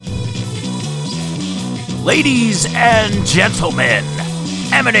Ladies and gentlemen,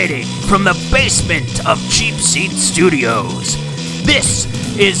 emanating from the basement of Cheap Seat Studios, this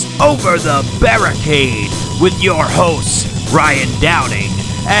is Over the Barricade with your hosts, Ryan Downing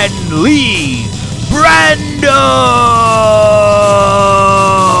and Lee Brando!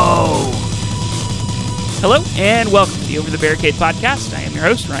 Hello, and welcome to the Over the Barricade podcast. I am your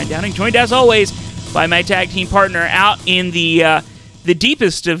host, Ryan Downing, joined as always by my tag team partner out in the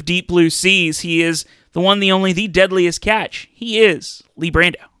deepest of deep blue seas. He is the one, the only, the deadliest catch. He is Lee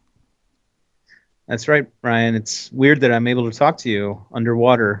Brando. That's right, Ryan. It's weird that I'm able to talk to you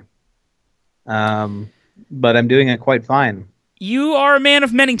underwater, but I'm doing it quite fine. You are a man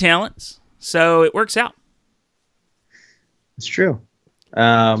of many talents, so it works out. It's true.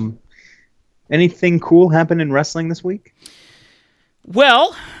 Anything cool happen in wrestling this week?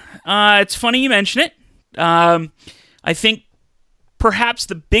 Well, it's funny you mention it. I think perhaps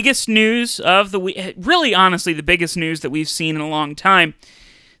the biggest news of the week, really honestly the biggest news that we've seen in a long time,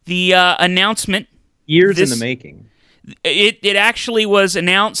 the announcement. Years in the making. It actually was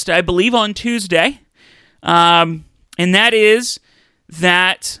announced, I believe, on Tuesday, and that is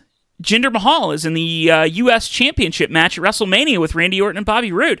that Jinder Mahal is in the U.S. Championship match at WrestleMania with Randy Orton and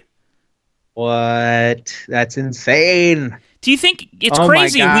Bobby Roode. What? That's insane. Do you think it's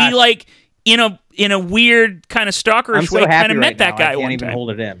crazy? We, like, in a weird kind of stalkerish way, kind of met that guy one time. I can't even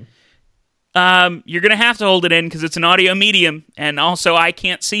hold it in. You're going to have to hold it in because it's an audio medium, and also I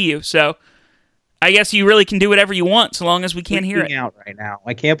can't see you, so I guess you really can do whatever you want so long as we can't hear it. Out right now.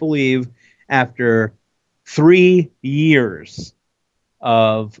 I can't believe after 3 years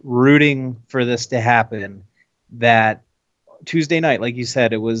of rooting for this to happen that Tuesday night, like you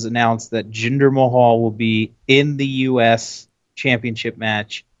said, it was announced that Jinder Mahal will be in the U.S. Championship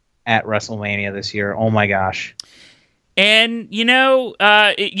match at WrestleMania this year. Oh my gosh! And you know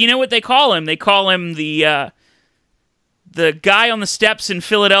what they call him? They call him the guy on the steps in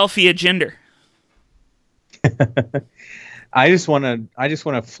Philadelphia, Jinder. I just want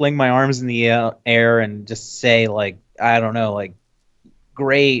to fling my arms in the air and just say, like, I don't know, like,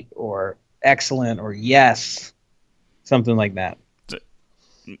 great or excellent or yes, something like that.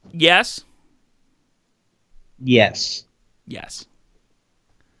 Yes. Yes. Yes.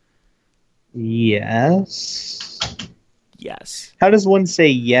 Yes. Yes. How does one say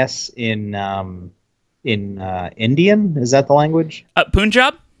yes in Indian? Is that the language?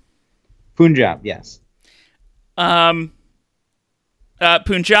 Punjab? Punjab, yes.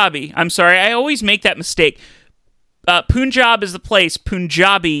 Punjabi. I'm sorry, I always make that mistake. Punjab is the place,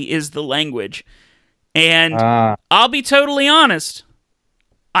 Punjabi is the language. And I'll be totally honest,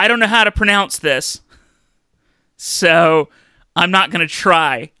 I don't know how to pronounce this. So I'm not going to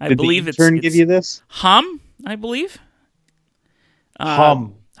try. I believe it's give you this? Hum, I believe.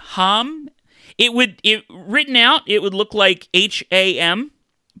 Hum. Hum. Written out, it would look like H-A-M,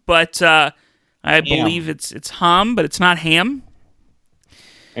 but I believe it's hum, but it's not ham.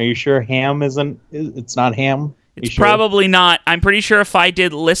 Are you sure ham isn't? It's not ham? It's probably not. I'm pretty sure if I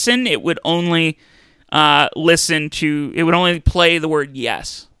did listen, it would only it would only play the word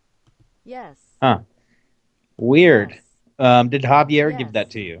yes. Yes. Huh. Weird. Yes. Did Javier give that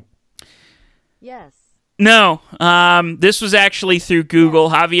to you? Yes. No. This was actually through Google.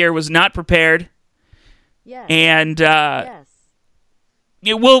 Yes. Javier was not prepared. Yes. And yes.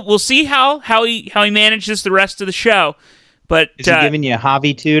 We'll see how he manages the rest of the show. But is he giving you a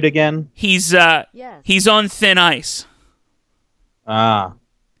Javitude again? He's yes. He's on thin ice. Ah.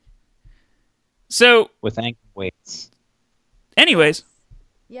 So with ankle weights. Anyways.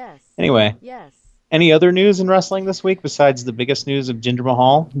 Yes. Anyway. Yes. Any other news in wrestling this week besides the biggest news of Jinder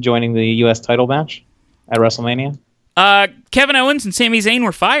Mahal joining the U.S. title match at WrestleMania? Kevin Owens and Sami Zayn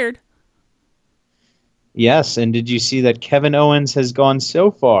were fired. Yes, and did you see that Kevin Owens has gone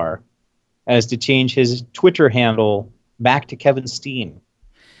so far as to change his Twitter handle back to Kevin Steen?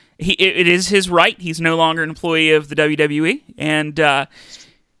 It is his right. He's no longer an employee of the WWE, and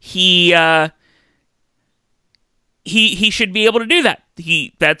he should be able to do that.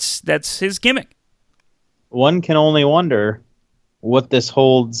 That's his gimmick. One can only wonder what this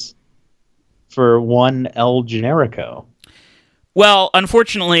holds for one El Generico. Well,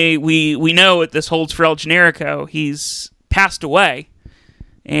 unfortunately, we know what this holds for El Generico. He's passed away,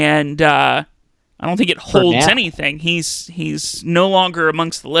 and I don't think it holds anything. He's no longer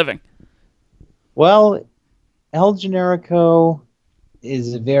amongst the living. Well, El Generico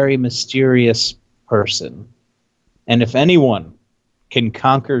is a very mysterious person, and if anyone can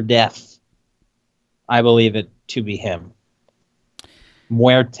conquer death, I believe it to be him.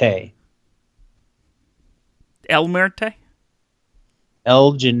 Muerte. El Muerte?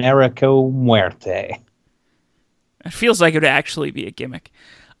 El Generico Muerte. It feels like it would actually be a gimmick.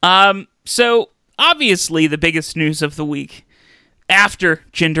 So, obviously, the biggest news of the week, after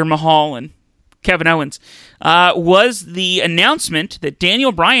Jinder Mahal and Kevin Owens, was the announcement that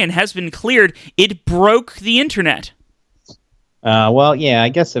Daniel Bryan has been cleared. It broke the internet. Well, yeah, I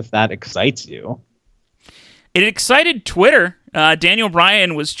guess if that excites you. It excited Twitter. Daniel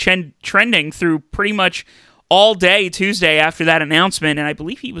Bryan was trending through pretty much all day Tuesday after that announcement, and I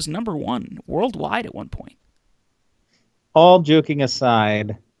believe he was number one worldwide at one point. All joking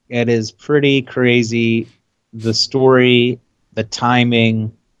aside, it is pretty crazy. The story, the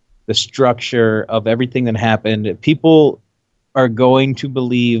timing, the structure of everything that happened. People are going to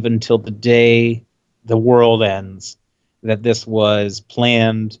believe until the day the world ends that this was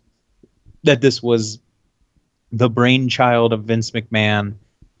planned, that this was the brainchild of Vince McMahon,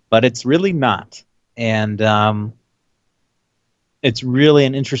 but it's really not. And it's really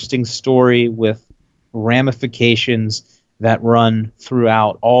an interesting story with ramifications that run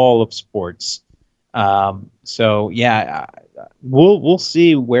throughout all of sports. So yeah, we'll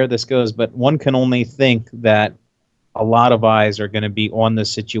see where this goes, but one can only think that a lot of eyes are going to be on this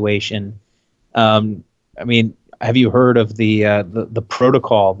situation. I mean, have you heard of the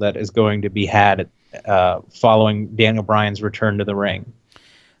protocol that is going to be had following Daniel Bryan's return to the ring?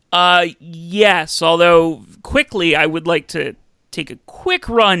 Yes, although quickly, I would like to take a quick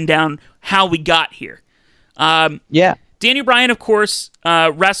run down how we got here. Yeah. Daniel Bryan, of course,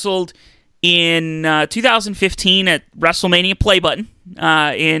 wrestled in 2015 at WrestleMania Play Button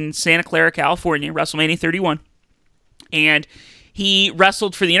in Santa Clara, California, WrestleMania 31. And he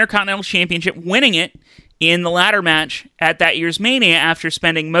wrestled for the Intercontinental Championship, winning it in the ladder match at that year's Mania after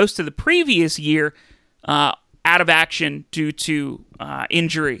spending most of the previous year out of action due to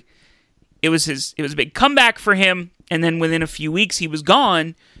injury. It was a big comeback for him, and then within a few weeks he was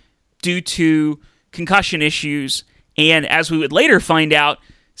gone due to concussion issues and, as we would later find out,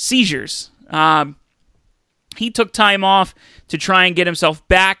 seizures. He took time off to try and get himself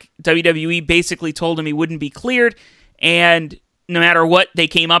back. WWE basically told him he wouldn't be cleared, and no matter what they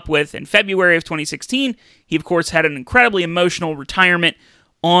came up with, in February of 2016, he, of course, had an incredibly emotional retirement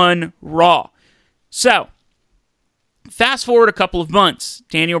on Raw. So, fast forward a couple of months.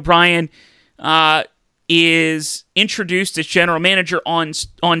 Daniel Bryan is introduced as general manager on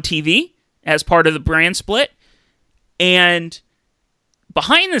TV as part of the brand split. And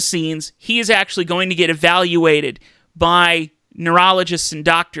behind the scenes, he is actually going to get evaluated by neurologists and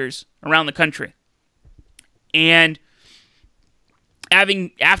doctors around the country. And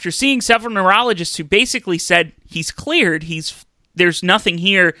after seeing several neurologists who basically said he's cleared, there's nothing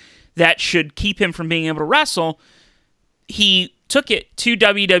here that should keep him from being able to wrestle, he took it to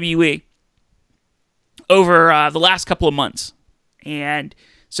WWE over the last couple of months. And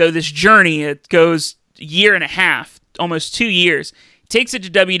so this journey, it goes a year and a half, almost 2 years. He takes it to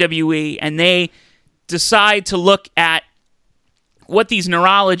WWE, and they decide to look at what these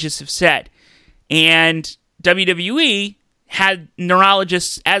neurologists have said. And WWE had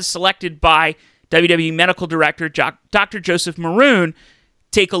neurologists, as selected by WWE Medical Director Dr. Joseph Maroon,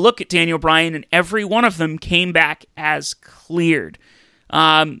 take a look at Daniel Bryan, and every one of them came back as cleared.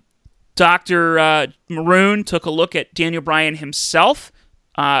 Dr. Maroon took a look at Daniel Bryan himself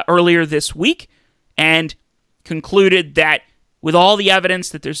earlier this week and concluded that with all the evidence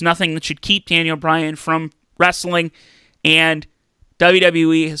that there's nothing that should keep Daniel Bryan from wrestling, and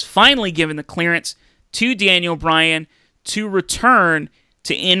WWE has finally given the clearance to Daniel Bryan to return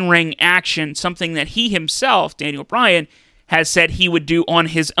to in-ring action, something that he himself, Daniel Bryan, has said he would do on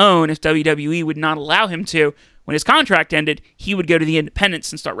his own if WWE would not allow him to. When his contract ended, he would go to the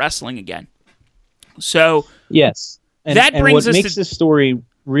independents and start wrestling again. So yes, and what makes this story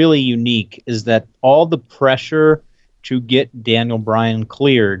really unique is that all the pressure to get Daniel Bryan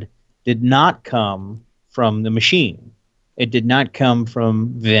cleared did not come from the machine. It did not come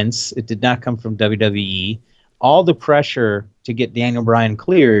from Vince. It did not come from WWE. All the pressure to get Daniel Bryan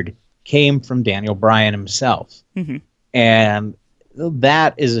cleared came from Daniel Bryan himself. Mm-hmm. And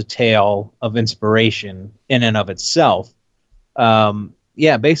that is a tale of inspiration in and of itself.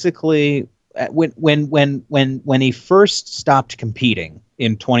 Basically, when he first stopped competing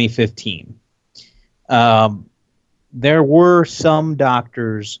in 2015, there were some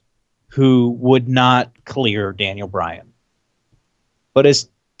doctors who would not clear Daniel Bryan. But as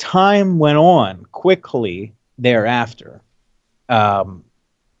time went on, quickly thereafter,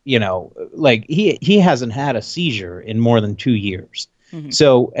 he hasn't had a seizure in more than 2 years. Mm-hmm.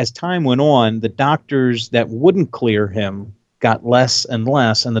 So as time went on, the doctors that wouldn't clear him got less and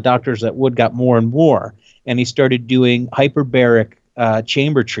less, and the doctors that would got more and more. And he started doing hyperbaric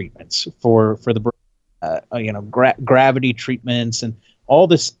chamber treatments for the brain. gravity treatments and all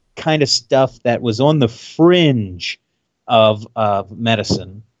this kind of stuff that was on the fringe of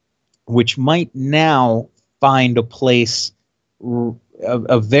medicine, which might now find a place,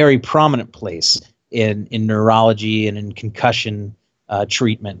 a very prominent place in neurology and in concussion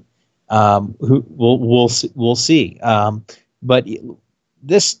treatment. We'll see. But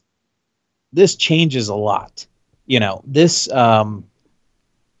this changes a lot. This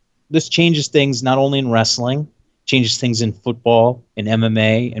changes things not only in wrestling, changes things in football, in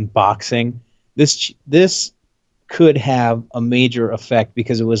MMA, and boxing. This could have a major effect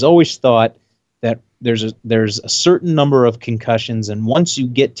because it was always thought that there's a certain number of concussions, and once you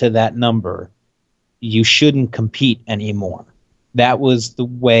get to that number, you shouldn't compete anymore. That was the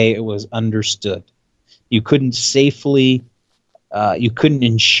way it was understood. You couldn't safely, you couldn't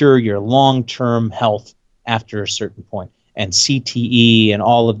ensure your long-term health after a certain point, and CTE and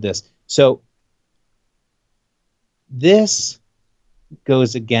all of this. So this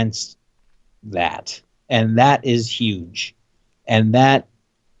goes against that, and that is huge. And that,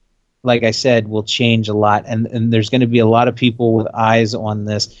 like I said, will change a lot. And there's going to be a lot of people with eyes on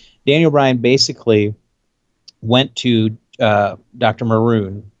this. Daniel Bryan basically went to Dr.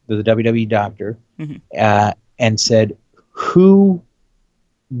 Maroon, the WWE doctor, and said, who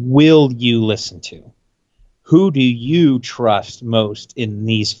will you listen to? Who do you trust most in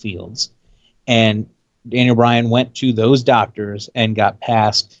these fields? And Daniel Bryan went to those doctors and got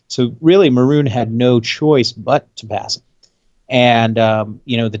passed. So really, Maroon had no choice but to pass it. And,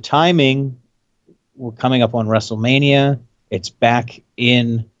 the timing, we're coming up on WrestleMania. It's back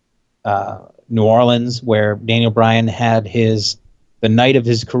in New Orleans, where Daniel Bryan had the night of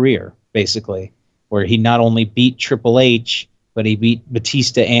his career, basically, where he not only beat Triple H, but he beat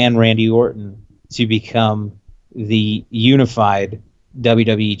Batista and Randy Orton to become the unified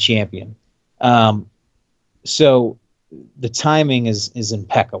WWE champion. So the timing is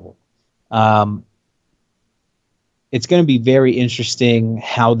impeccable. It's going to be very interesting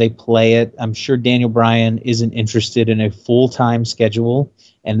how they play it. I'm sure Daniel Bryan isn't interested in a full-time schedule,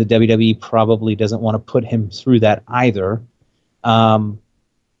 and the WWE probably doesn't want to put him through that either.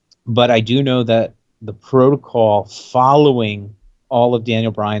 But I do know that the protocol following all of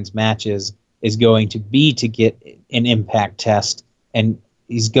Daniel Bryan's matches is going to be to get an impact test, and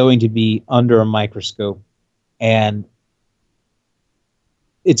he's going to be under a microscope. And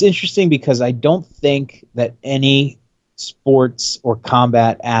it's interesting because I don't think that any sports or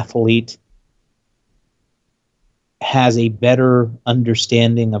combat athlete has a better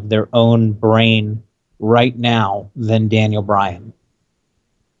understanding of their own brain right now than Daniel Bryan.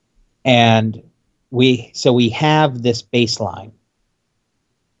 And we have this baseline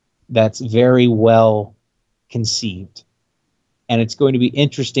that's very well conceived. And it's going to be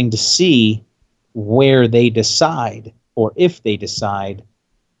interesting to see where they decide, or if they decide,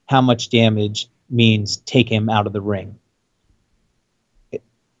 how much damage means take him out of the ring.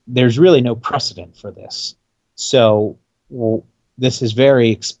 There's really no precedent for this. So this is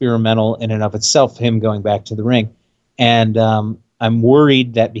very experimental in and of itself, him going back to the ring. And I'm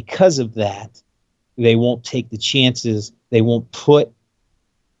worried that because of that, they won't take the chances. They won't put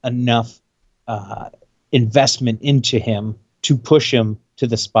enough investment into him to push him to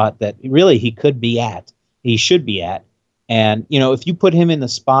the spot that really he should be at. And, if you put him in the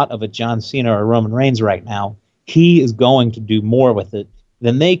spot of a John Cena or Roman Reigns right now, he is going to do more with it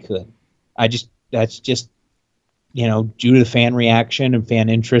than they could. That's just, due to the fan reaction and fan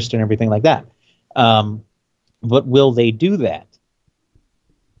interest and everything like that. But will they do that?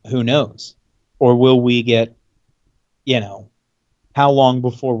 Who knows? Or will we get, how long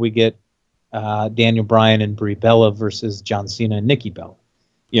before we get Daniel Bryan and Brie Bella versus John Cena and Nikki Bella?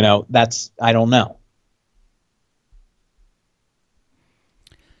 I don't know.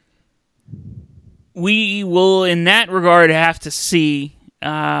 We will, in that regard, have to see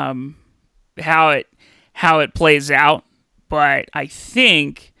how it plays out. But I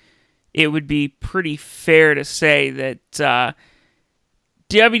think it would be pretty fair to say that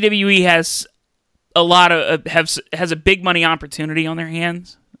WWE has has a big money opportunity on their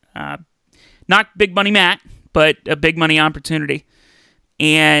hands. Not big money Matt, but a big money opportunity.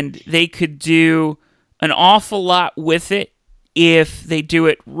 And they could do an awful lot with it if they do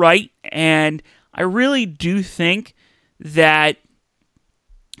it right. And I really do think that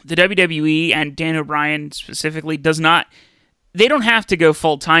the WWE and Daniel Bryan specifically they don't have to go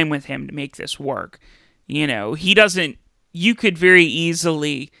full time with him to make this work. He doesn't, you could very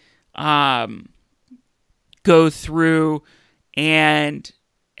easily go through and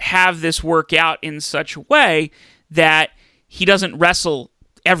have this work out in such a way that he doesn't wrestle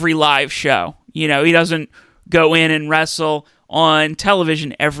every live show. You know, he doesn't go in and wrestle on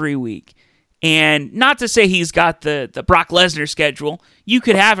television every week. And not to say he's got the Brock Lesnar schedule. You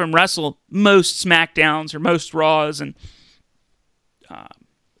could have him wrestle most SmackDowns or most Raws and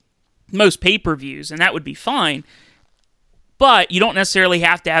most pay-per-views, and that would be fine. But you don't necessarily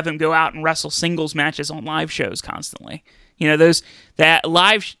have to have him go out and wrestle singles matches on live shows constantly. You know,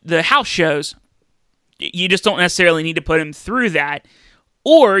 the house shows, you just don't necessarily need to put him through that.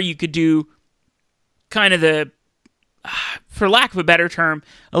 Or you could do kind of the, for lack of a better term,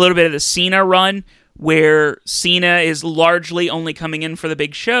 a little bit of the Cena run, where Cena is largely only coming in for the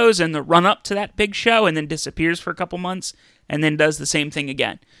big shows and the run up to that big show, and then disappears for a couple months, and then does the same thing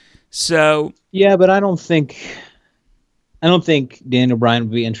again. So yeah, but I don't think Daniel Bryan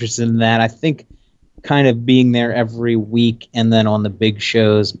would be interested in that. I think kind of being there every week and then on the big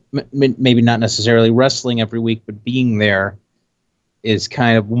shows, maybe not necessarily wrestling every week, but being there is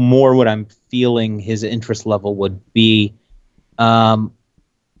kind of more what I'm feeling his interest level would be.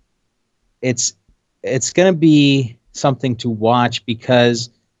 It's going to be something to watch, because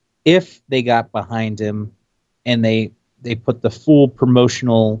if they got behind him and they put the full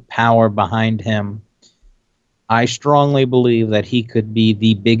promotional power behind him, I strongly believe that he could be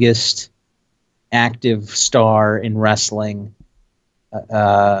the biggest active star in wrestling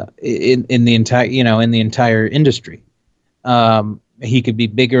in the entire industry. He could be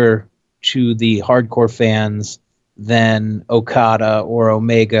bigger to the hardcore fans than Okada or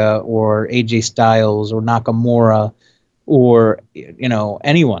Omega or AJ Styles or Nakamura or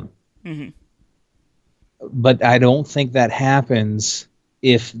anyone. Mm-hmm. But I don't think that happens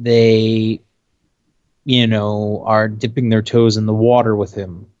if they are dipping their toes in the water with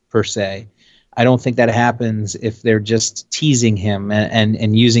him, per se. I don't think that happens if they're just teasing him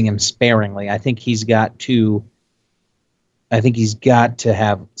and using him sparingly. I think he's got to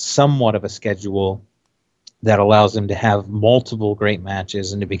have somewhat of a schedule that allows him to have multiple great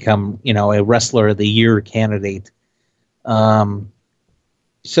matches and to become, a Wrestler of the Year candidate. So,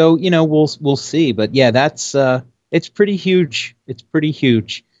 we'll see. But yeah, that's it's pretty huge. It's pretty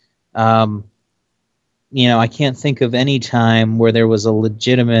huge. I can't think of any time where there was a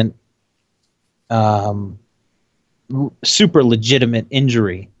legitimate, super legitimate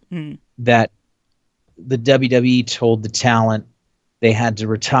injury that the WWE told the talent they had to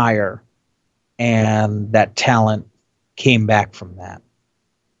retire, and that talent came back from that.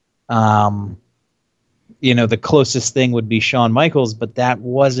 The closest thing would be Shawn Michaels, but that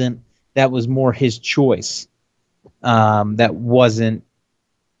was more his choice. That wasn't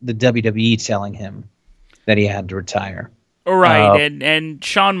the WWE telling him that he had to retire. Right, and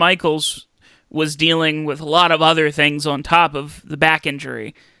Shawn Michaels was dealing with a lot of other things on top of the back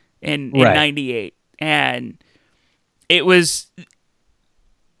injury in 98. And it was...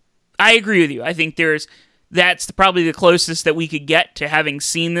 I agree with you. I think that's probably the closest that we could get to having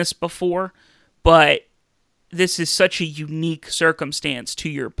seen this before, but this is such a unique circumstance, to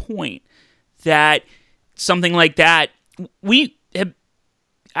your point, that something like that,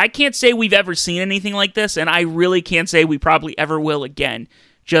 I can't say we've ever seen anything like this, and I really can't say we probably ever will again.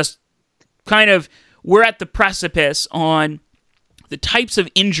 Just kind of, we're at the precipice on the types of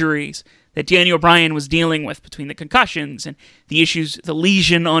injuries that Daniel Bryan was dealing with, between the concussions and the issues, the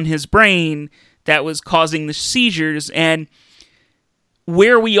lesion on his brain that was causing the seizures, and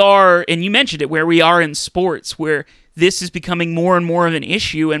where we are, and you mentioned it, where we are in sports, where this is becoming more and more of an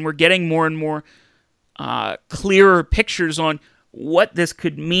issue, and we're getting more and more clearer pictures on what this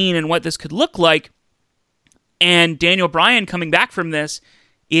could mean and what this could look like. And Daniel Bryan coming back from this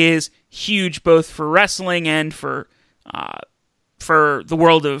is huge, both for wrestling and for the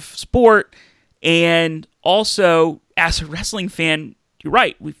world of sport. And also, as a wrestling fan, you're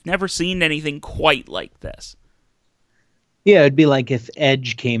right, we've never seen anything quite like this. Yeah, it'd be like if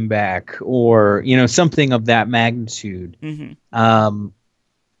Edge came back, or something of that magnitude. Mm-hmm.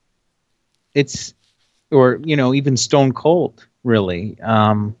 Even Stone Cold, really,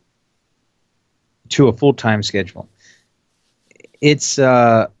 to a full-time schedule. It's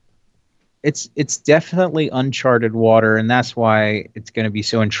definitely uncharted water, and that's why it's going to be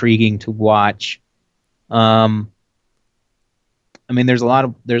so intriguing to watch. There's a lot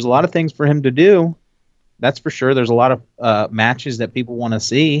of things for him to do. That's for sure. There's a lot of matches that people want to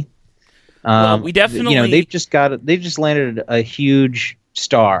see. We definitely, they've just landed a huge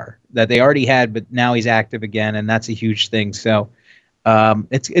star that they already had, but now he's active again, and that's a huge thing. So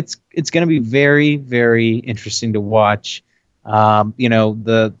it's going to be very, very interesting to watch.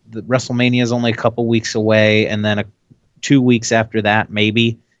 The WrestleMania is only a couple weeks away, and then 2 weeks after that,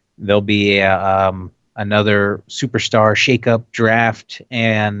 maybe there'll be another superstar shakeup draft,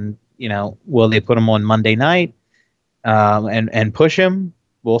 and will they put him on Monday night and push him?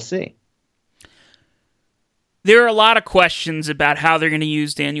 We'll see. There are a lot of questions about how they're going to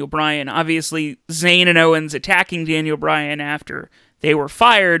use Daniel Bryan. Obviously, Zayn and Owens attacking Daniel Bryan after they were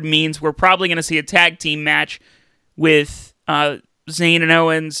fired means we're probably going to see a tag team match with Zayn and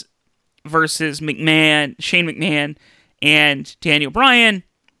Owens versus Shane McMahon, and Daniel Bryan.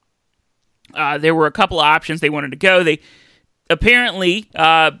 There were a couple of options they wanted to go. They apparently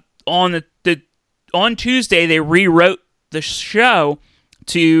on Tuesday they rewrote the show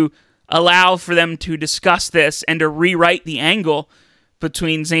to allow for them to discuss this and to rewrite the angle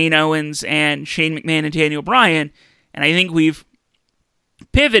between Zayn Owens and Shane McMahon and Daniel Bryan. And I think we've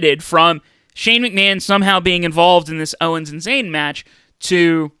pivoted from Shane McMahon somehow being involved in this Owens and Zayn match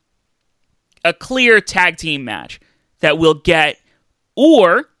to a clear tag team match that we'll get,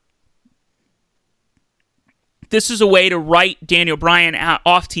 or this is a way to write Daniel Bryan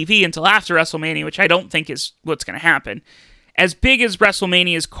off TV until after WrestleMania, which I don't think is what's going to happen. As big as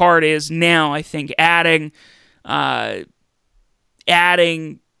WrestleMania's card is now, I think adding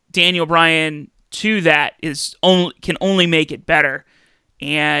Daniel Bryan to that can only make it better.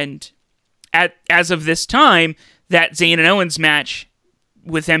 And as of this time, that Zayn and Owens match,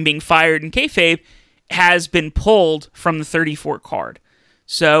 with them being fired in kayfabe, has been pulled from the 34 card.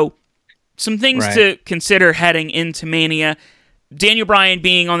 So some things to consider heading into Mania. Daniel Bryan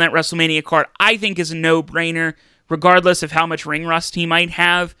being on that WrestleMania card, I think, is a no-brainer. Regardless of how much ring rust he might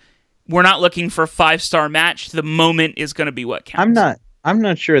have, we're not looking for a 5-star match. The moment is going to be what counts. I'm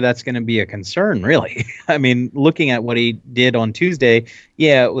not sure that's going to be a concern, really. I mean, looking at what he did on Tuesday,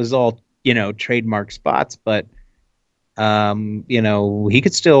 yeah, it was all, trademark spots, but he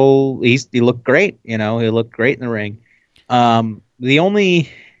could still, he looked great. He looked great in the ring. The only,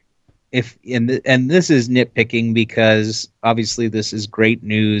 and this is nitpicking because obviously this is great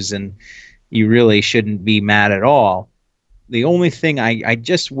news and you really shouldn't be mad at all. The only thing I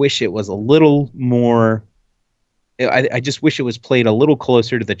just wish it was a little more, I just wish it was played a little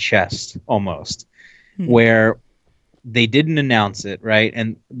closer to the chest almost, where they didn't announce it, right?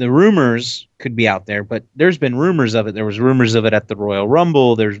 And the rumors could be out there, but there's been rumors of it. There was rumors of it at the Royal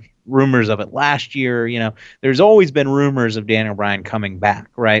Rumble. There's rumors of it last year. There's always been rumors of Daniel Bryan coming back,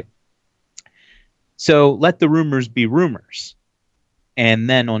 right? So let the rumors be rumors. And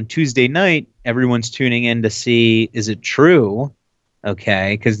then on Tuesday night, everyone's tuning in to see, is it true?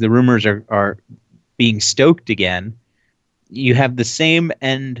 Okay, because the rumors are being stoked again. You have the same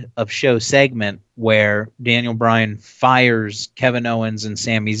end of show segment where Daniel Bryan fires Kevin Owens and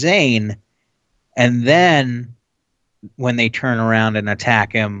Sami Zayn, and then when they turn around and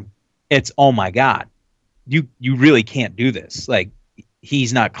attack him, it's, oh my God, you really can't do this. Like,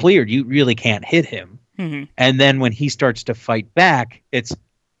 he's not cleared. You really can't hit him. Mm-hmm. And then when he starts to fight back, it's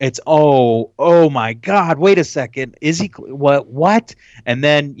oh my God, wait a second, is he what? And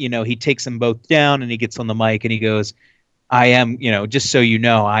then he takes them both down and he gets on the mic and he goes, I am, just so you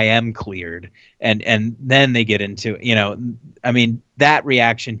know, I am cleared. And then they get into, I mean, that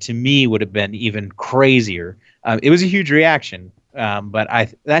reaction to me would have been even crazier. It was a huge reaction,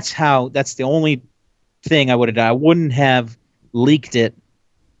 but that's the only thing I would have done. I wouldn't have leaked it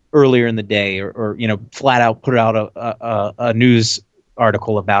earlier in the day or flat out put out a news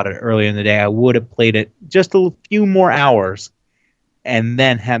article about it earlier in the day. I would have played it just a few more hours and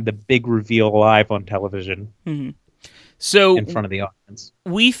then had the big reveal live on television. Mm-hmm. So in front of the audience.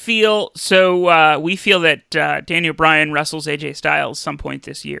 We feel that Daniel Bryan wrestles AJ Styles some point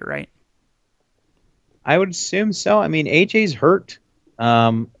this year, right? I would assume so. I mean, AJ's hurt.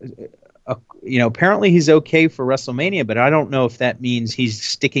 Apparently he's okay for WrestleMania, but I don't know if that means he's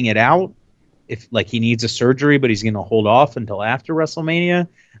sticking it out. If he needs a surgery, but he's going to hold off until after WrestleMania.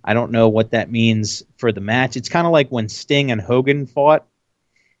 I don't know what that means for the match. It's kind of like when Sting and Hogan fought,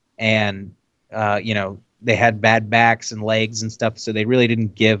 and they had bad backs and legs and stuff, so they really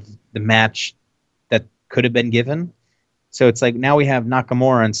didn't give the match that could have been given. So it's like now we have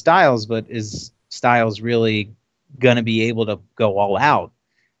Nakamura and Styles, but is Styles really going to be able to go all out?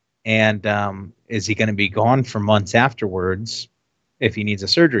 And is he going to be gone for months afterwards if he needs a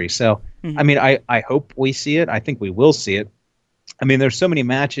surgery? So, I mean, I hope we see it. I think we will see it. I mean, there's so many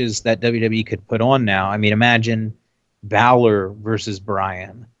matches that WWE could put on now. I mean, imagine Balor versus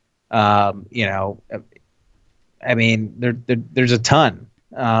Bryan. I mean, there's a ton.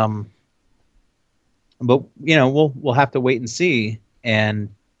 But we'll have to wait and see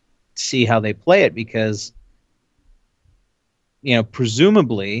how they play it, because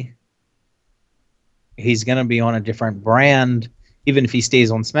presumably he's going to be on a different brand, even if he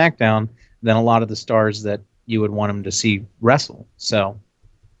stays on SmackDown, than a lot of the stars that you would want him to see wrestle. So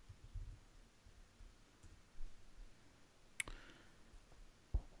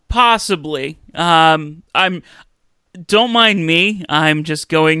Possibly. Don't mind me. I'm just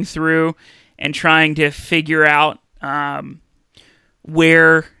going through and trying to figure out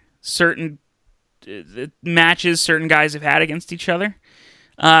where certain matches certain guys have had against each other.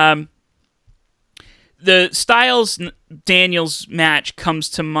 The Styles Daniels match comes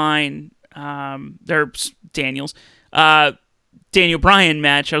to mind. Daniel Bryan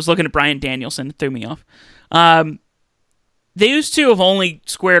match. I was looking at Bryan Danielson. It threw me off. Those two have only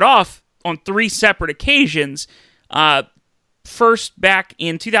squared off on 3 separate occasions. First, back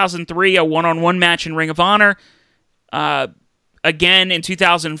in 2003, a one-on-one match in Ring of Honor. Again in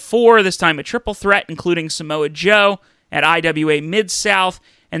 2004, this time a triple threat, including Samoa Joe at IWA Mid-South.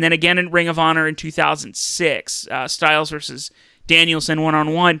 And then again in Ring of Honor in 2006, Styles versus Danielson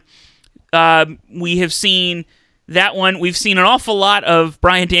one-on-one. We have seen that one. We've seen an awful lot of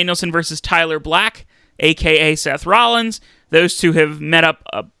Bryan Danielson versus Tyler Black, a.k.a. Seth Rollins. Those two have met up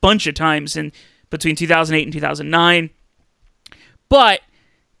a bunch of times in between 2008 and 2009. But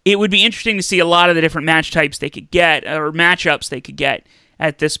it would be interesting to see a lot of the different match types they could get, or matchups they could get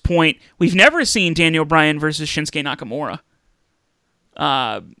at this point. We've never seen Daniel Bryan versus Shinsuke Nakamura,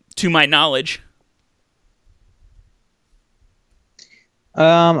 to my knowledge.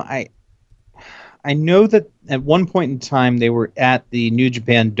 I know that at one point in time they were at the New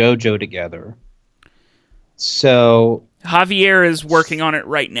Japan Dojo together. So Javier is working on it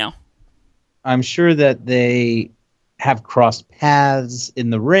right now. I'm sure that they have crossed paths in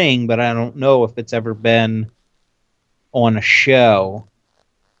the ring, but I don't know if it's ever been on a show.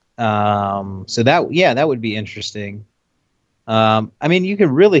 So that would be interesting. I mean, you could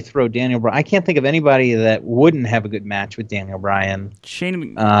really throw Daniel Bryan. I can't think of anybody that wouldn't have a good match with Daniel Bryan.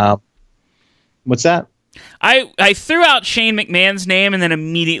 Shane McMahon. What's that? I threw out Shane McMahon's name and then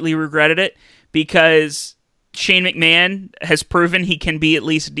immediately regretted it because Shane McMahon has proven he can be at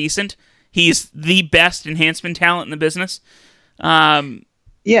least decent. He's the best enhancement talent in the business.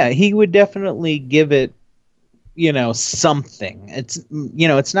 Yeah, he would definitely give it, something.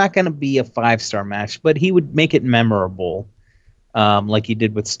 It's not going to be a 5-star match, but he would make it memorable, like he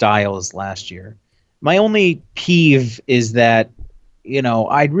did with Styles last year. My only peeve is that,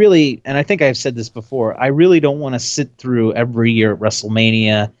 I'd really, and I think I've said this before, I really don't want to sit through every year at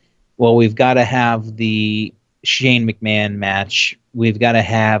WrestleMania. Well, we've got to have the Shane McMahon match. We've got to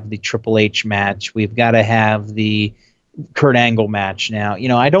have the Triple H match. We've got to have the Kurt Angle match now.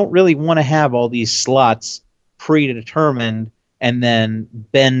 I don't really want to have all these slots predetermined and then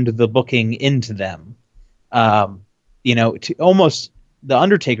bend the booking into them. To almost, the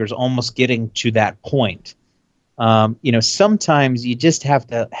Undertaker's almost getting to that point. Sometimes you just have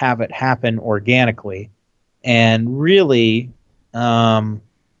to have it happen organically. And really,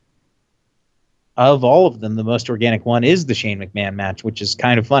 of all of them, the most organic one is the Shane McMahon match, which is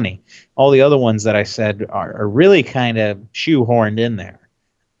kind of funny. All the other ones that I said are really kind of shoehorned in there.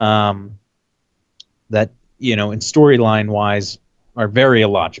 That, in storyline wise are very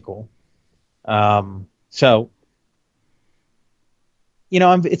illogical. It's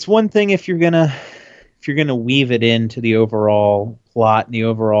one thing if you're gonna weave it into the overall plot and the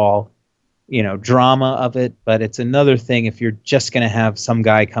overall, drama of it, but it's another thing if you're just gonna have some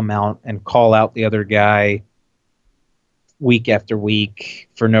guy come out and call out the other guy week after week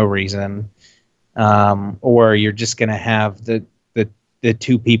for no reason, or you're just gonna have the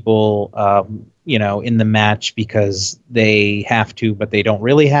two people, in the match because they have to, but they don't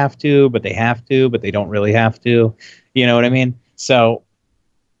really have to, but they have to, but they don't really have to. You know what I mean? So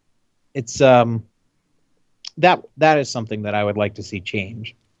it's that is something that I would like to see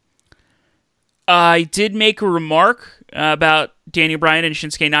change. I did make a remark about Daniel Bryan and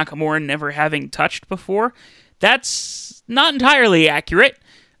Shinsuke Nakamura never having touched before. That's not entirely accurate.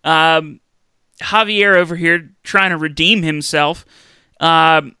 Javier over here trying to redeem himself.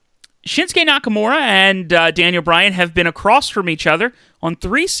 Shinsuke Nakamura and Daniel Bryan have been across from each other on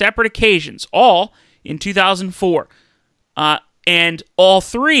 3 separate occasions, all in 2004, and all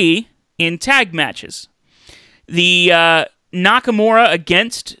 3 in tag matches. The Nakamura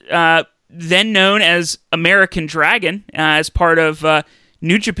against then known as American Dragon as part of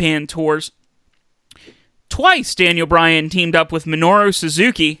New Japan tours. Twice Daniel Bryan teamed up with Minoru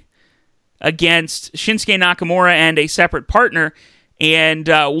Suzuki against Shinsuke Nakamura and a separate partner, and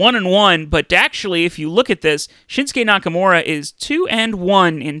 1-1, but actually, if you look at this, Shinsuke Nakamura is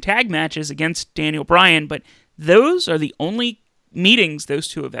 2-1 in tag matches against Daniel Bryan, but those are the only meetings those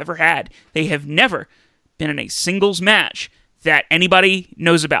two have ever had. They have never been in a singles match that anybody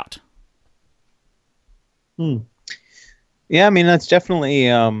knows about. Yeah, I mean, that's definitely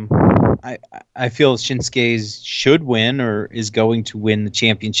I feel Shinsuke should win or is going to win the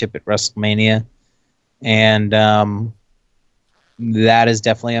championship at WrestleMania, and that is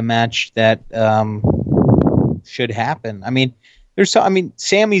definitely a match that should happen. I mean, Sami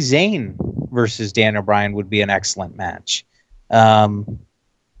Zayn versus Daniel Bryan would be an excellent match.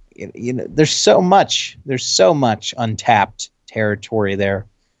 There's so much untapped territory there.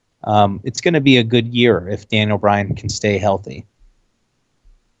 It's going to be a good year if Daniel Bryan can stay healthy.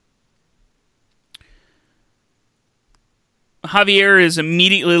 Javier is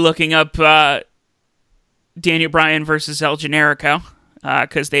immediately looking up Daniel Bryan versus El Generico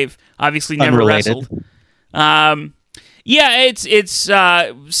because they've obviously never Unrelated. wrestled. It's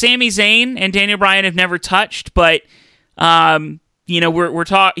Sami Zayn and Daniel Bryan have never touched, but we're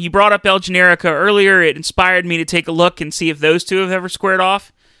talking. He brought up El Generico earlier. It inspired me to take a look and see if those two have ever squared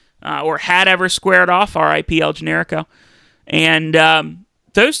off, or had ever squared off. R.I.P. El Generico, and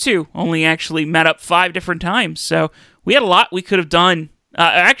those two only actually met up 5 different times. So we had a lot we could have done.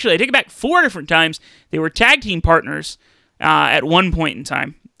 Actually, I take it back, 4 different times. They were tag team partners at one point in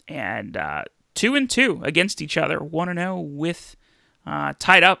time, and 2-2 against each other, 1-0 with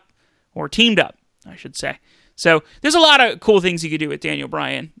tied up or teamed up, I should say. So there's a lot of cool things you could do with Daniel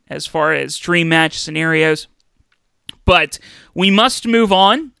Bryan as far as dream match scenarios. But we must move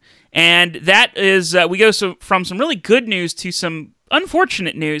on, and that is we go from some really good news to some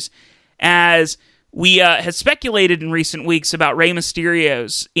unfortunate news, as we had speculated in recent weeks about Rey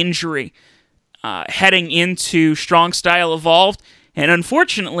Mysterio's injury heading into Strong Style Evolved, and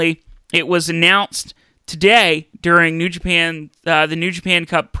unfortunately, it was announced today during the New Japan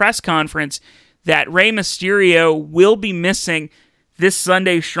Cup press conference that Rey Mysterio will be missing this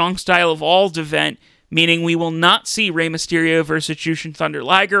Sunday Strong Style Evolved event, meaning we will not see Rey Mysterio versus Jushin Thunder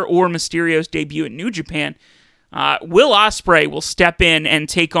Liger or Mysterio's debut in New Japan. Will Ospreay will step in and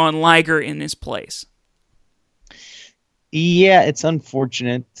take on Liger in his place. Yeah, it's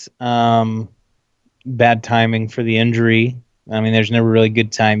unfortunate. Bad timing for the injury. I mean, there's never really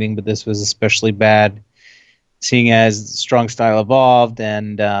good timing, but this was especially bad, seeing as Strong Style Evolved,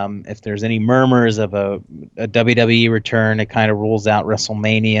 and if there's any murmurs of a WWE return, it kind of rules out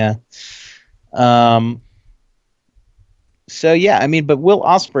WrestleMania. So yeah, I mean, but Will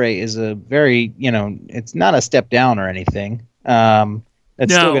Ospreay is a very, it's not a step down or anything.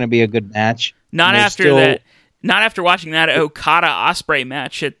 It's still going to be a good match. Not after watching that Okada Ospreay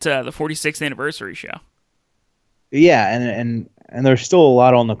match at the 46th anniversary show. Yeah, and there's still a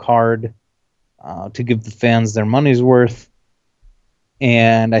lot on the card to give the fans their money's worth.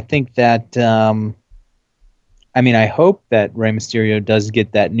 And I think that, I hope that Rey Mysterio does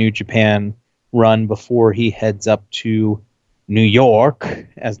get that New Japan run before he heads up to New York,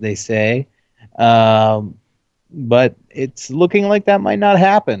 as they say. But it's looking like that might not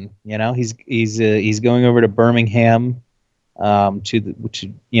happen. He's going over to Birmingham to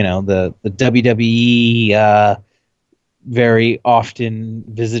the WWE very often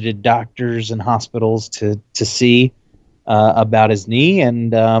visited doctors and hospitals to see about his knee,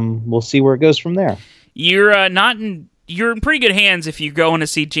 and we'll see where it goes from there. You're in pretty good hands if you go in to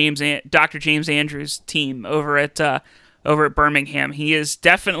see Dr. James Andrews' team over at Birmingham. He is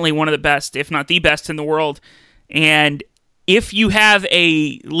definitely one of the best, if not the best in the world. And if you have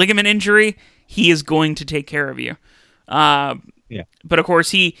a ligament injury, he is going to take care of you. Yeah. But of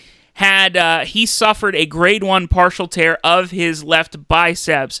course, he suffered a grade 1 partial tear of his left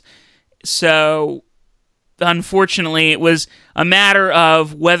biceps. So unfortunately, it was a matter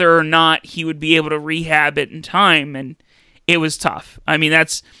of whether or not he would be able to rehab it in time, and it was tough. I mean,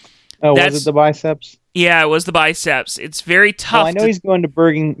 was it the biceps? Yeah, it was the biceps. It's very tough. Well, I know he's going to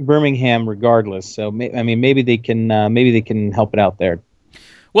Birmingham regardless, so maybe they can help it out there.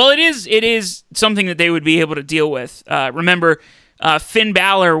 Well, it is something that they would be able to deal with. Remember, Finn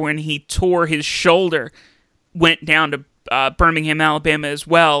Balor, when he tore his shoulder, went down to Birmingham, Alabama as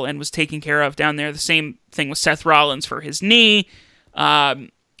well, and was taken care of down there. The same thing with Seth Rollins for his knee.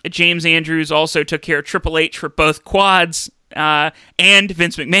 James Andrews also took care of Triple H for both quads, and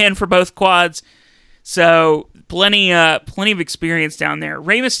Vince McMahon for both quads. So plenty of experience down there.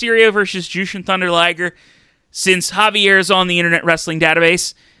 Rey Mysterio versus Jushin Thunder Liger. Since Javier is on the Internet Wrestling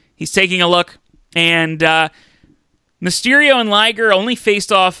Database, he's taking a look, and Mysterio and Liger only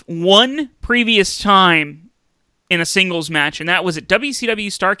faced off one previous time in a singles match, and that was at WCW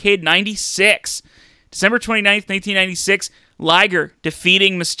Starrcade 96. December 29th, 1996, Liger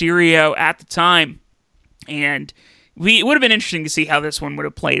defeating Mysterio at the time. And it would have been interesting to see how this one would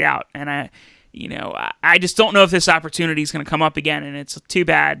have played out. And I just don't know if this opportunity is going to come up again, and it's too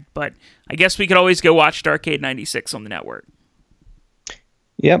bad. But I guess we could always go watch Starrcade 96 on the network.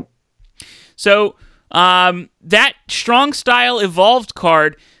 Yep. So that Strong Style Evolved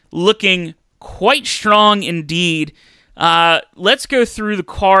card looking quite strong indeed. Let's go through the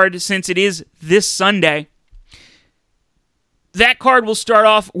card since it is this Sunday. That card will start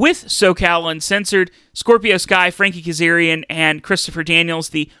off with SoCal Uncensored, Scorpio Sky, Frankie Kazarian, and Christopher Daniels,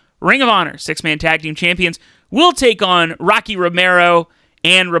 the Ring of Honor six-man tag team champions, will take on Rocky Romero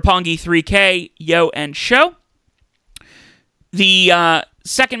and Roppongi 3K, Yo and Sho. The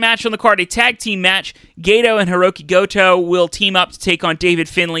second match on the card, a tag team match, Gato and Hiroki Goto will team up to take on David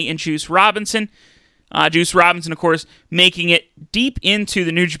Finlay and Juice Robinson. Juice Robinson, of course, making it deep into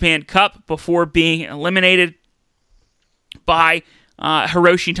the New Japan Cup before being eliminated by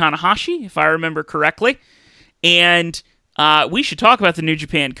Hiroshi Tanahashi, if I remember correctly. And we should talk about the New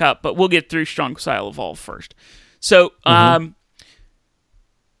Japan Cup, but we'll get through Strong Style Evolve first. So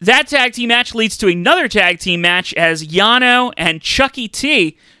that tag team match leads to another tag team match as Yano and Chucky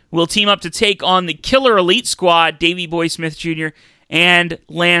T will team up to take on the Killer Elite Squad, Davey Boy Smith Jr. and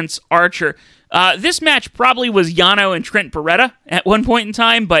Lance Archer. This match probably was Yano and Trent Beretta at one point in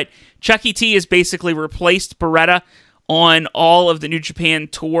time, but Chucky T has basically replaced Beretta on all of the New Japan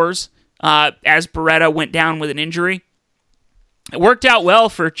tours as Beretta went down with an injury. It worked out well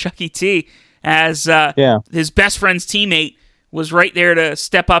for Chucky T as his best friend's teammate was right there to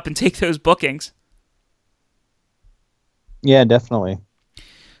step up and take those bookings. Yeah, definitely.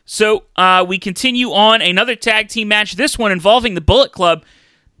 So we continue on another tag team match, this one involving the Bullet Club.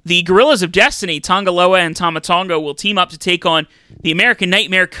 The Gorillas of Destiny, Tonga Loa and Tama Tonga, will team up to take on the American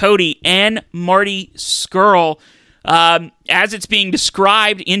Nightmare Cody and Marty Scurll. As it's being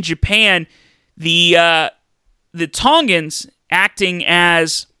described in Japan, the Tongans acting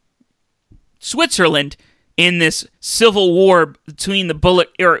as Switzerland in this civil war between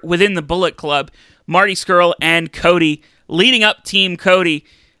within the Bullet Club, Marty Scurll and Cody, leading up Team Cody.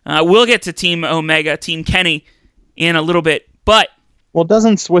 We'll get to Team Omega, Team Kenny in a little bit, but well,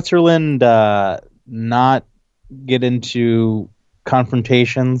 doesn't Switzerland not get into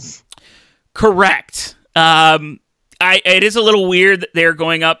confrontations? Correct. It is a little weird that they're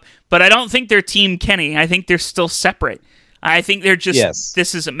going up, but I don't think they're Team Kenny. I think they're still separate. I think they're just,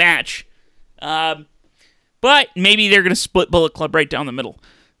 This is a match. But maybe they're going to split Bullet Club right down the middle.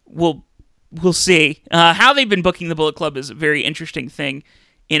 We'll see. How they've been booking the Bullet Club is a very interesting thing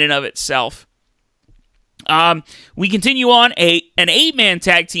in and of itself. We continue on an 8-man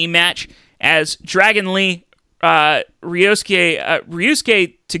tag team match as Dragon Lee, Ryusuke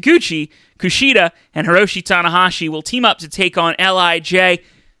Taguchi, Kushida, and Hiroshi Tanahashi will team up to take on LIJ,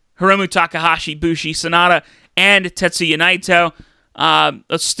 Hiromu Takahashi, Bushi, Sanada, and Tetsuya Naito.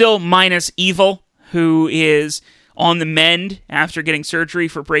 Still minus Evil, who is on the mend after getting surgery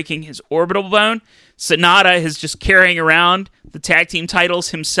for breaking his orbital bone. Sanada is just carrying around the tag team titles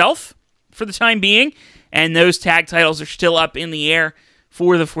himself for the time being, and those tag titles are still up in the air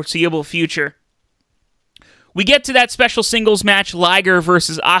for the foreseeable future. We get to that special singles match, Liger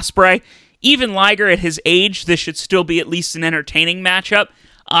versus Ospreay. Even Liger at his age, this should still be at least an entertaining matchup.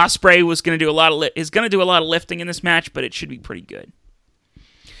 Ospreay is going to do a lot of lifting in this match, but it should be pretty good.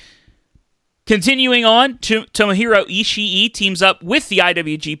 Continuing on, Tomohiro Ishii teams up with the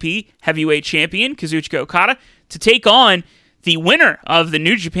IWGP Heavyweight Champion, Kazuchika Okada, to take on the winner of the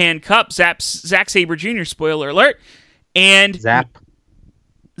New Japan Cup, Zack Sabre Jr., spoiler alert, and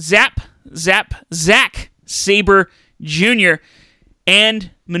Zack Sabre Jr.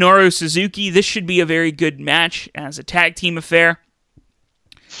 and Minoru Suzuki. This should be a very good match as a tag team affair.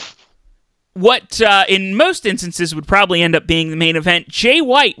 What, in most instances, would probably end up being the main event, Jay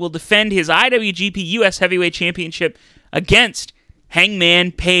White will defend his IWGP US Heavyweight Championship against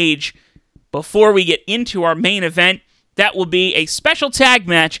Hangman Page. Before we get into our main event, that will be a special tag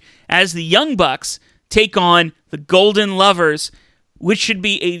match as the Young Bucks take on the Golden Lovers, which should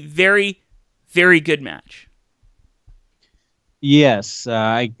be a very, very good match. Yes,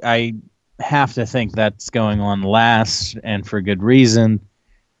 I have to think that's going on last, and for good reason.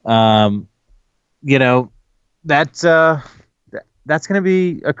 That's going to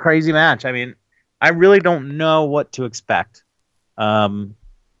be a crazy match. I mean, I really don't know what to expect. But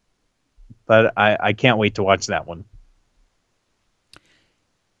I can't wait to watch that one.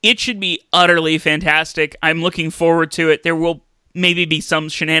 It should be utterly fantastic. I'm looking forward to it. There will maybe be some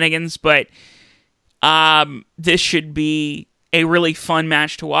shenanigans, but this should be a really fun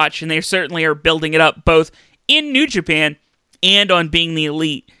match to watch, and they certainly are building it up both in New Japan and on Being the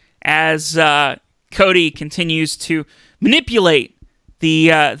Elite as Cody continues to manipulate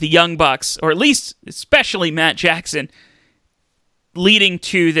the Young Bucks, or at least especially Matt Jackson, leading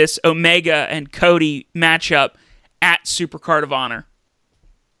to this Omega and Cody matchup at Supercard of Honor.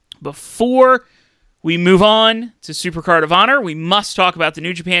 Before we move on to Supercard of Honor, we must talk about the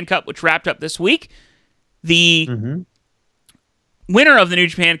New Japan Cup, which wrapped up this week. The winner of the New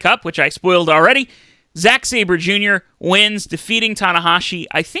Japan Cup, which I spoiled already, Zack Sabre Jr. wins, defeating Tanahashi.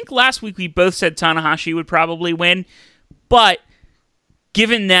 I think last week we both said Tanahashi would probably win, but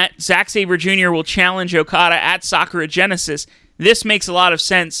given that Zack Sabre Jr. will challenge Okada at Sakura Genesis, this makes a lot of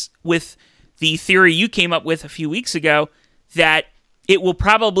sense with the theory you came up with a few weeks ago that it will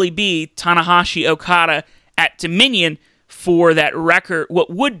probably be Tanahashi Okada at Dominion for that record,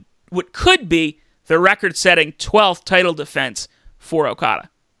 what could be the record-setting 12th title defense for Okada.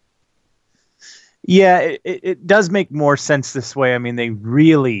 Yeah, it does make more sense this way. I mean,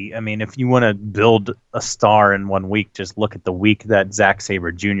 if you want to build a star in 1 week, just look at the week that Zack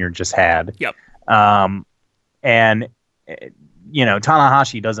Sabre Jr. just had. Yep. And,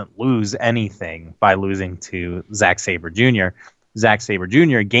 Tanahashi doesn't lose anything by losing to Zack Sabre Jr. Zack Sabre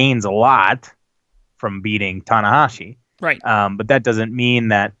Jr. gains a lot from beating Tanahashi. Right. But that doesn't mean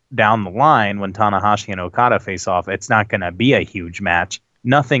that down the line, when Tanahashi and Okada face off, it's not going to be a huge match.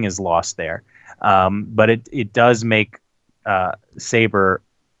 Nothing is lost there. But it does make Sabre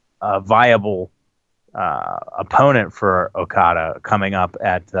a viable opponent for Okada coming up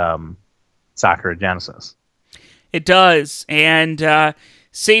at Sakura Genesis. It does, and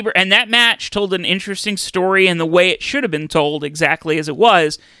Sabre, and that match told an interesting story in the way it should have been told, exactly as it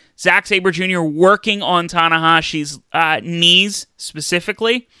was. Zack Sabre Jr. working on Tanahashi's knees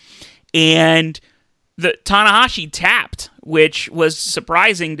specifically, and the Tanahashi tapped, which was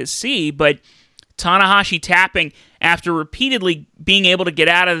surprising to see, but Tanahashi tapping after repeatedly being able to get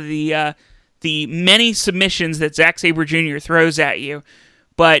out of the many submissions that Zack Sabre Jr. throws at you,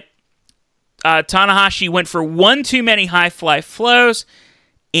 but Tanahashi went for one too many high fly flows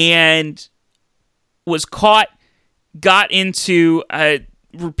and was caught, got into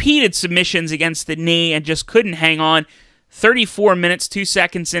repeated submissions against the knee and just couldn't hang on. 34 minutes, 2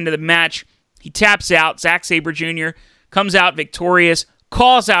 seconds into the match, he taps out. Zack Sabre Jr. comes out victorious,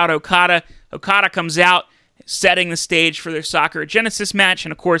 calls out Okada. Okada comes out, setting the stage for their Sakura Genesis match.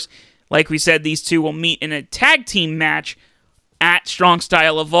 And of course, like we said, these two will meet in a tag team match at Strong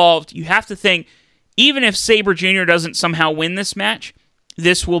Style Evolved. You have to think, even if Sabre Jr. doesn't somehow win this match,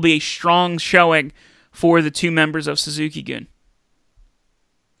 this will be a strong showing for the two members of Suzuki-gun.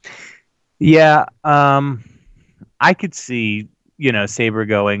 Yeah, I could see, Sabre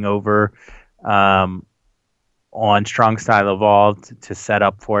going over on Strong Style Evolved to set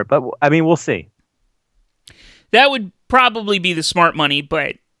up for it. But, we'll see. That would probably be the smart money,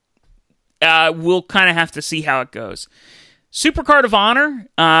 but we'll kind of have to see how it goes. Supercard of Honor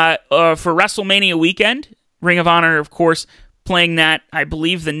for WrestleMania weekend. Ring of Honor, of course, playing that, I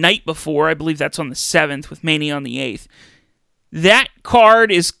believe, the night before. I believe that's on the 7th with Mania on the 8th. That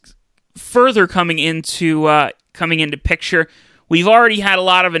card is further coming into picture. We've already had a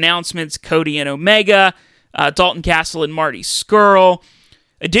lot of announcements, Cody and Omega, Dalton Castle and Marty Scurll.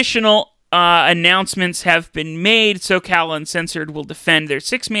 Additional announcements have been made. SoCal Uncensored will defend their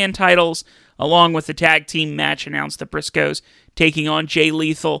 6-man titles, along with the tag team match announced, the Briscoes taking on Jay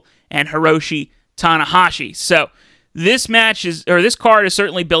Lethal and Hiroshi Tanahashi. So this card is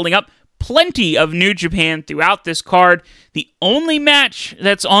certainly building up. Plenty of New Japan throughout this card. The only match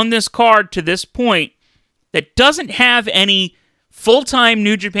that's on this card to this point that doesn't have any full-time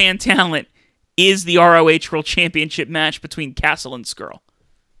New Japan talent is the ROH World Championship match between Castle and Scurll.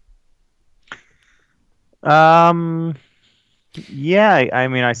 Yeah,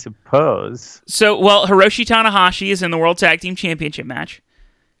 I suppose. So, Hiroshi Tanahashi is in the World Tag Team Championship match.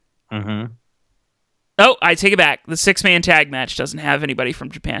 Mm-hmm. Oh, I take it back. The 6-man tag match doesn't have anybody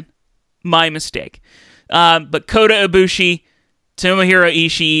from Japan. My mistake. But Kota Ibushi, Tomohiro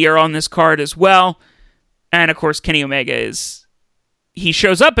Ishii are on this card as well. And, of course, Kenny Omega he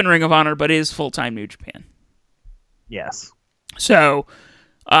shows up in Ring of Honor, but is full-time New Japan. Yes. So,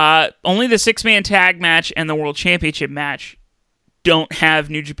 only the 6-man tag match and the World Championship match don't have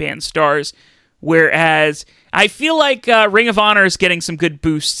New Japan stars, whereas I feel like Ring of Honor is getting some good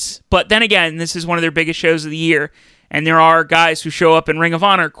boosts. But then again, this is one of their biggest shows of the year, and there are guys who show up in Ring of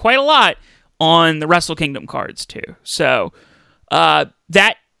Honor quite a lot on the Wrestle Kingdom cards, too. So,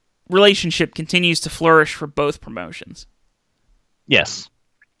 that relationship continues to flourish for both promotions. Yes.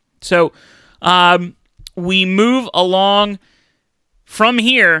 So, we move along from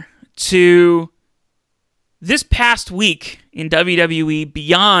here to this past week in WWE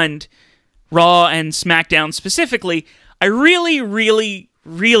beyond Raw and SmackDown specifically. I really, really,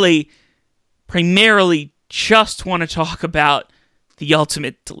 really primarily just want to talk about the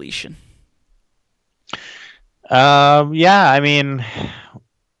Ultimate Deletion. Yeah,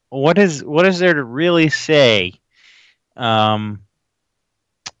 what is there to really say? It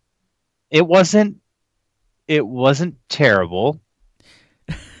wasn't terrible.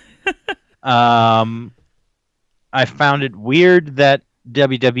 I found it weird that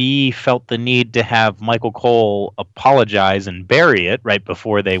WWE felt the need to have Michael Cole apologize and bury it right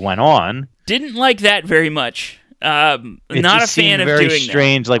before they went on. Didn't like that very much. Not a fan of very doing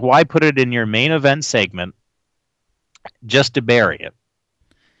strange. that. Like, why put it in your main event segment just to bury it?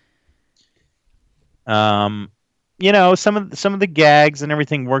 Some of the gags and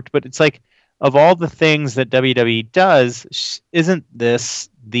everything worked, but it's like, of all the things that WWE does, isn't this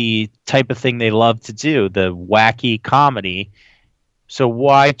the type of thing they love to do, the wacky comedy? So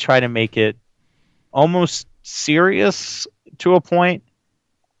why try to make it almost serious to a point?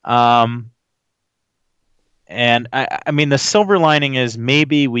 And I mean, the silver lining is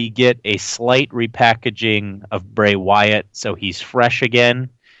maybe we get a slight repackaging of Bray Wyatt so he's fresh again,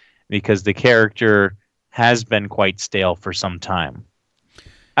 because the character has been quite stale for some time.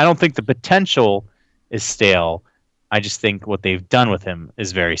 I don't think the potential is stale. I just think what they've done with him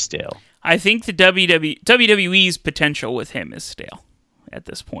is very stale. I think the WWE's potential with him is stale at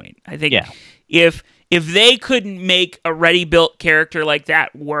this point. I think if they couldn't make a ready-built character like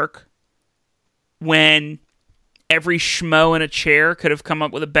that work when every schmo in a chair could have come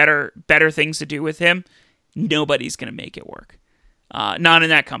up with better things to do with him, nobody's going to make it work. Not in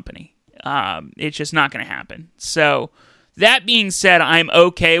that company. It's just not going to happen. So that being said, I'm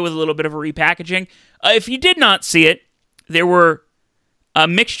okay with a little bit of a repackaging. If you did not see it, there were a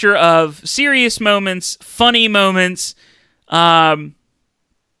mixture of serious moments, funny moments. The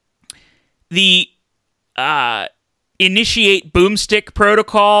initiate boomstick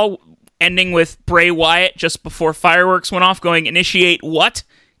protocol ending with Bray Wyatt just before fireworks went off going, initiate what?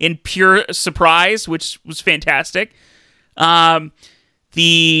 In pure surprise, which was fantastic. The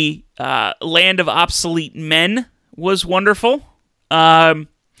Land of Obsolete Men was wonderful. Of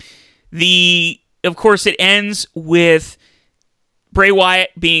course, it ends with Bray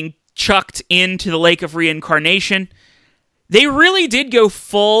Wyatt being chucked into the Lake of Reincarnation. They really did go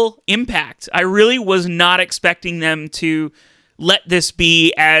full Impact. I really was not expecting them to let this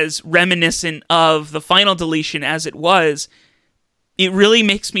be as reminiscent of the Final Deletion as it was. It really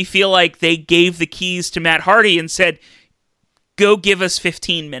makes me feel like they gave the keys to Matt Hardy and said, go give us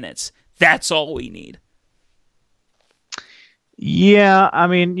 15 minutes. That's all we need. Yeah, I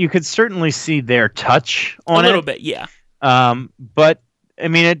mean, you could certainly see their touch on it. A little bit, yeah. But I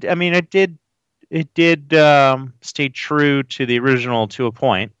mean, it did stay true to the original to a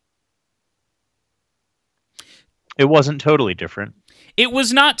point. It wasn't totally different. It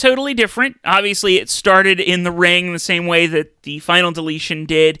was not totally different. Obviously, it started in the ring the same way that the Final Deletion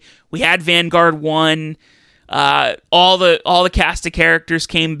did. We had Vanguard 1. All the cast of characters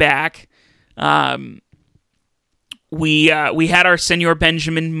came back. We had our Senor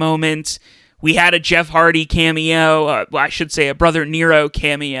Benjamin moment. We had a Jeff Hardy cameo. I should say a Brother Nero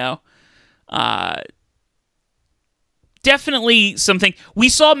cameo. Definitely something. We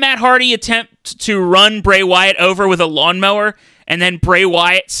saw Matt Hardy attempt to run Bray Wyatt over with a lawnmower, and then Bray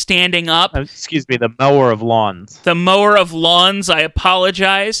Wyatt standing up. Excuse me, the mower of lawns. The mower of lawns. I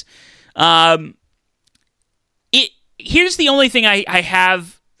apologize. Here's the only thing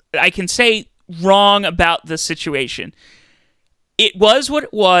I can say wrong about the situation. It was what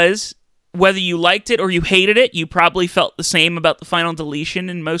it was. Whether you liked it or you hated it, you probably felt the same about the Final Deletion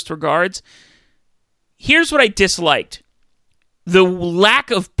in most regards. Here's what I disliked. The lack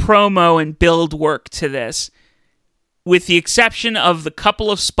of promo and build work to this, with the exception of the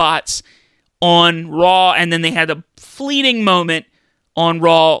couple of spots on Raw, and then they had a fleeting moment on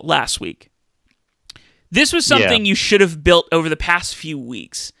Raw last week. This was something you should have built over the past few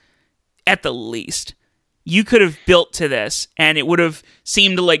weeks, at the least. You could have built to this, and it would have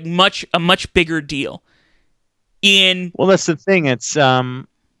seemed like a much bigger deal. Well, that's the thing. It's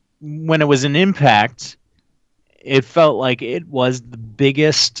when it was an Impact, it felt like it was the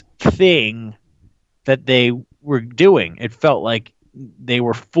biggest thing that they were doing. It felt like they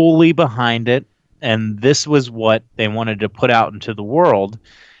were fully behind it, and this was what they wanted to put out into the world.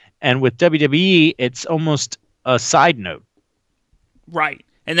 And with WWE, it's almost a side note. Right.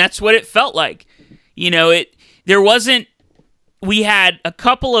 And that's what it felt like. We had a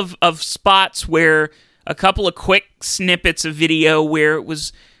couple of spots where a couple of quick snippets of video where it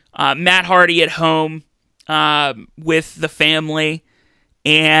was Matt Hardy at home with the family,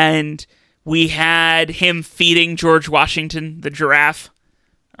 and we had him feeding George Washington, the giraffe.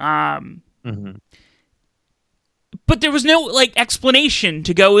 Mm-hmm. But there was no explanation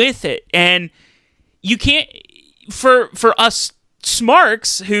to go with it, and you can't for us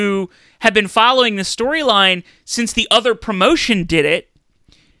Smarks, who have been following the storyline since the other promotion did it,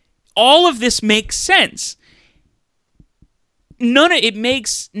 all of this makes sense. It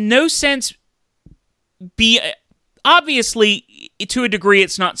makes no sense. Obviously, to a degree,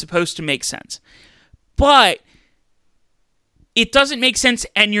 it's not supposed to make sense. But it doesn't make sense,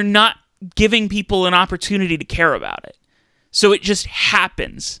 and you're not giving people an opportunity to care about it. So it just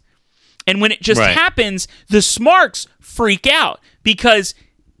happens. And when it just happens, the Smarks freak out because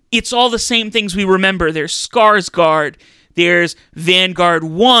it's all the same things we remember. There's Skarsgård, there's Vanguard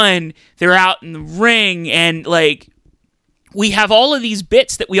 1, they're out in the ring, and like we have all of these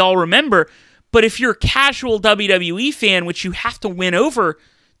bits that we all remember. But if you're a casual WWE fan, which you have to win over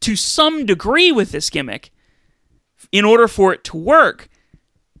to some degree with this gimmick in order for it to work,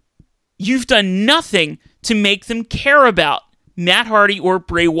 you've done nothing to make them care about Matt Hardy or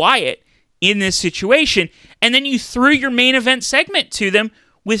Bray Wyatt in this situation. And then you threw your main event segment to them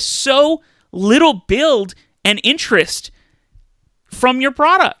with so little build and interest from your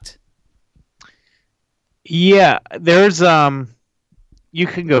product. Yeah, there's you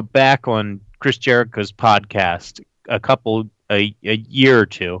can go back on Chris Jericho's podcast a year or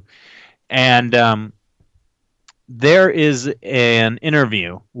two, and there is an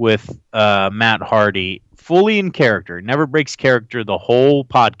interview with Matt Hardy, fully in character, never breaks character the whole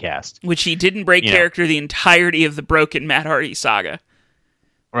podcast. Which he didn't break character the entirety of the Broken Matt Hardy saga.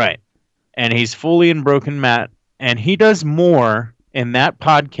 Right. And he's fully in Broken Matt, and he does more in that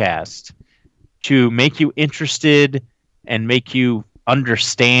podcast to make you interested and make you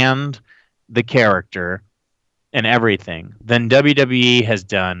understand the character and everything than WWE has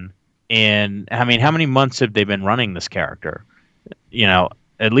done in, I mean, how many months have they been running this character? You know,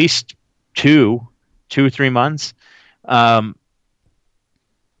 at least 2 or 3 months. And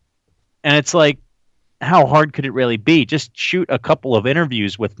it's like, how hard could it really be? Just shoot a couple of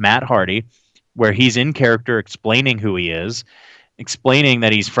interviews with Matt Hardy where he's in character explaining who he is, explaining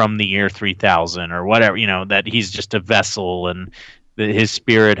that he's from the year 3000 or whatever, you know, that he's just a vessel and that his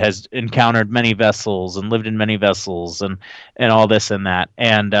spirit has encountered many vessels and lived in many vessels and all this and that.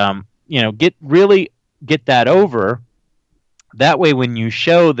 And, you know, get that over. That way, when you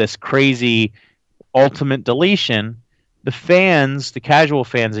show this crazy ultimate deletion, the fans, the casual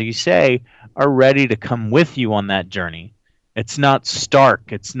fans, as you say, are ready to come with you on that journey. It's not stark.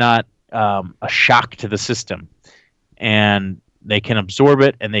 It's not a shock to the system. And they can absorb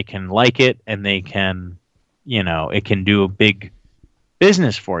it, and they can like it, and they can, you know, it can do a big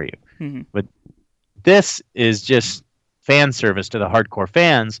business for you. Mm-hmm. But this is just fan service to the hardcore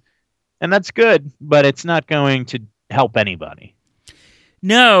fans, and that's good, but it's not going to help anybody.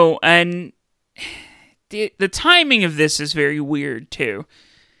 No, and the timing of this is very weird, too.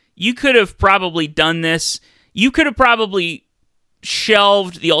 You could have probably done this. You could have probably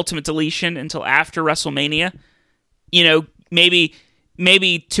shelved the Ultimate Deletion until after WrestleMania. You know, maybe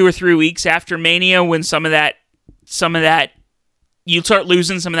 2 or 3 weeks after Mania, when some of that you'd start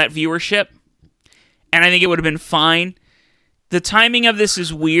losing some of that viewership. And I think it would have been fine. The timing of this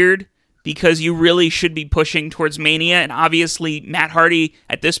is weird because you really should be pushing towards Mania, and obviously Matt Hardy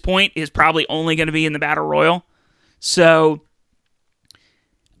at this point is probably only going to be in the Battle Royal. So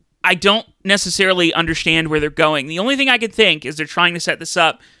I don't necessarily understand where they're going. The only thing I could think is they're trying to set this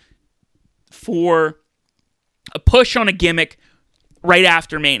up for a push on a gimmick right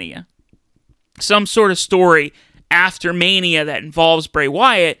after Mania. Some sort of story after Mania that involves Bray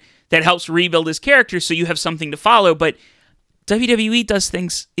Wyatt that helps rebuild his character so you have something to follow. But WWE does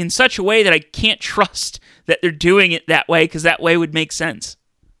things in such a way that I can't trust that they're doing it that way, because that way would make sense.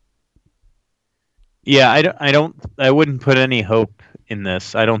 Yeah, I wouldn't put any hope in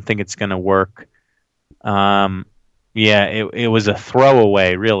this. I don't think it's going to work. Yeah, it was a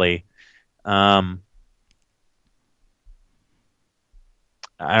throwaway, really. I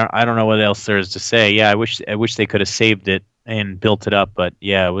don't know what else there is to say. Yeah, I wish they could have saved it and built it up, but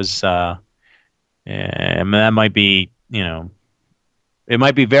yeah, it was. That might be, you know, it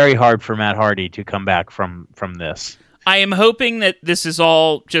might be very hard for Matt Hardy to come back from this. I am hoping that this is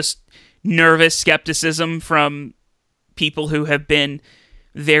all just nervous skepticism from people who have been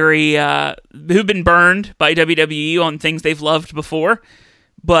who've been burned by WWE on things they've loved before,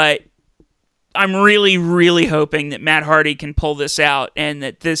 but I'm really, really hoping that Matt Hardy can pull this out and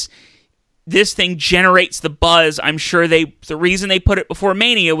that this thing generates the buzz. I'm sure the reason they put it before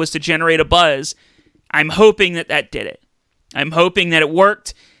Mania was to generate a buzz. I'm hoping that did it. I'm hoping that it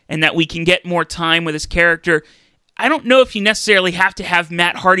worked and that we can get more time with his character. I don't know if you necessarily have to have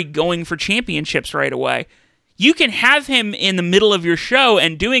Matt Hardy going for championships right away. You can have him in the middle of your show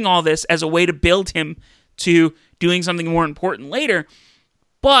and doing all this as a way to build him to doing something more important later.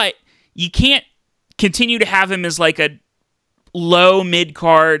 But you can't continue to have him as like a low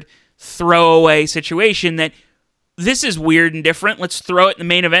mid-card throwaway situation that this is weird and different. Let's throw it in the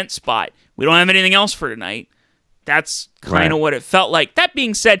main event spot. We don't have anything else for tonight. That's kind of what it felt like. That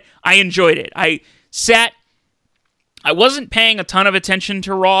being said, I enjoyed it. I wasn't paying a ton of attention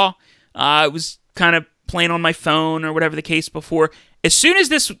to Raw. I was kind of playing on my phone or whatever the case before. As soon as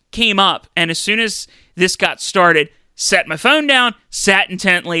this came up and as soon as this got started, set my phone down, sat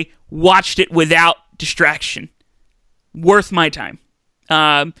intently, watched it without distraction. Worth my time.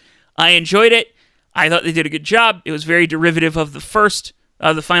 I enjoyed it. I thought they did a good job. It was very derivative of the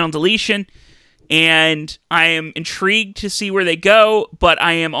final deletion, and I am intrigued to see where they go, but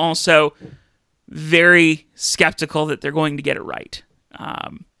I am also very skeptical that they're going to get it right.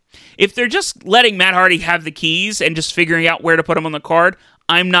 If they're just letting Matt Hardy have the keys and just figuring out where to put them on the card,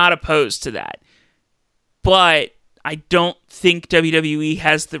 I'm not opposed to that. But I don't think WWE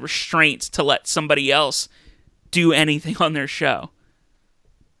has the restraints to let somebody else do anything on their show.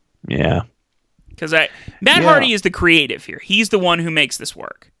 Yeah. Because Matt Hardy is the creative here. He's the one who makes this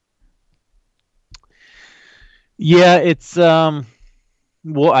work. Yeah, it's well,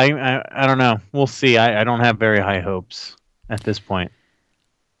 I don't know. We'll see. I don't have very high hopes at this point.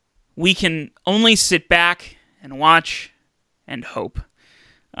 We can only sit back and watch and hope.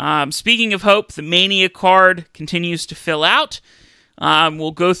 Speaking of hope, the Mania card continues to fill out.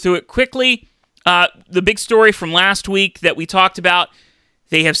 We'll go through it quickly. The big story from last week that we talked about,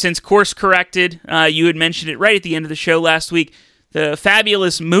 they have since course corrected. You had mentioned it right at the end of the show last week. The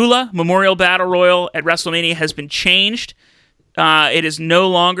Fabulous Moolah Memorial Battle Royal at WrestleMania has been changed. It is no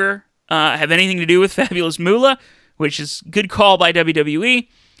longer have anything to do with Fabulous Moolah, which is good call by WWE.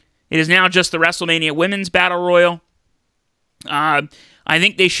 It is now just the WrestleMania Women's Battle Royal. I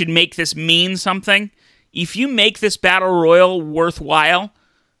think they should make this mean something. If you make this Battle Royal worthwhile,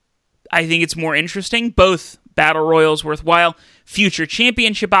 I think it's more interesting. Both Battle Royals worthwhile. Future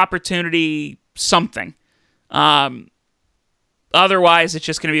championship opportunity, something. Otherwise, it's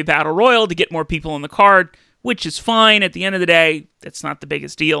just going to be a Battle Royal to get more people on the card, which is fine. At the end of the day, that's not the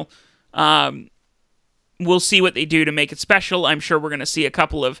biggest deal. We'll see what they do to make it special. I'm sure we're going to see a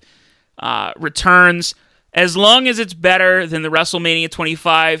couple of returns. As long as it's better than the WrestleMania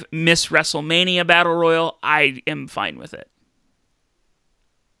 25 Miss WrestleMania Battle Royal, I am fine with it.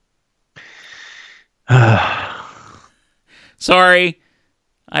 Sorry,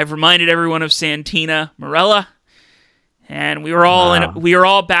 I've reminded everyone of Santina Marella, and we were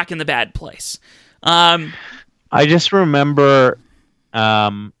all back in the bad place. I just remember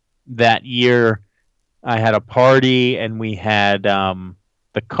that year I had a party and we had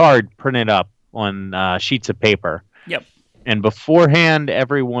the card printed up on sheets of paper. Yep. And beforehand,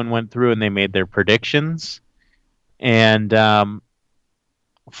 everyone went through and they made their predictions. And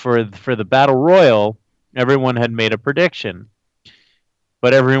for the Battle Royal, everyone had made a prediction.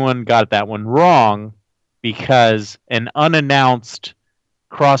 But everyone got that one wrong because an unannounced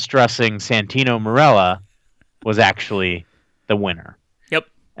cross-dressing Santino Marella was actually the winner. Yep.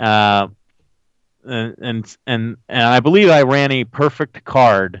 And I believe I ran a perfect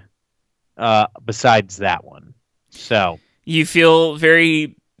card besides that one. So you feel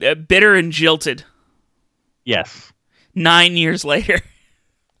very bitter and jilted. Yes. 9 years later.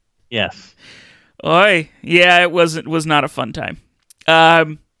 Yes. Oi, yeah, it was not a fun time.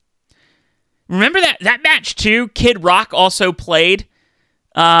 Remember that match too? Kid Rock also played,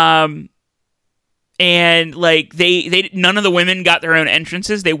 and like they none of the women got their own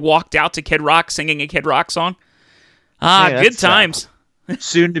entrances. They walked out to Kid Rock singing a Kid Rock song. Good times.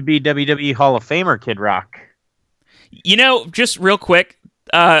 Soon to be WWE Hall of Famer Kid Rock. You know, just real quick,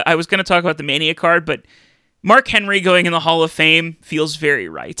 I was going to talk about the Mania card, but Mark Henry going in the Hall of Fame feels very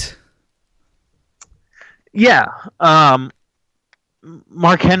right. Yeah.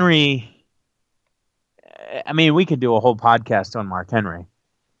 Mark Henry, I mean, we could do a whole podcast on Mark Henry.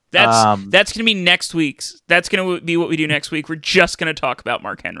 That's going to be next week's. That's going to be what we do next week. We're just going to talk about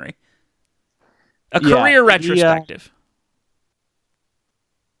Mark Henry. A career retrospective.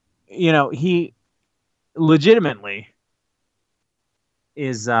 He legitimately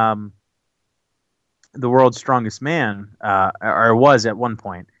is the world's strongest man, or was at one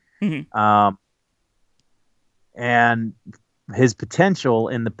point. Mm-hmm. And his potential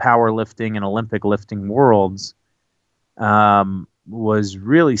in the powerlifting and Olympic lifting worlds was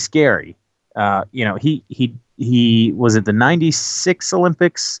really scary. He was at the 96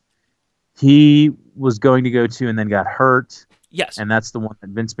 Olympics. He was going to go to and then got hurt. Yes. And that's the one that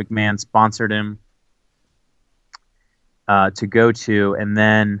Vince McMahon sponsored him to go to. And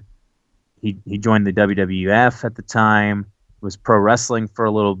then he joined the WWF at the time, was pro wrestling for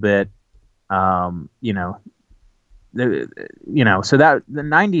a little bit. So that the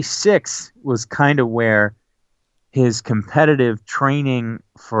 96 was kind of where his competitive training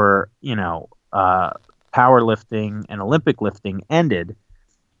for, powerlifting and Olympic lifting ended.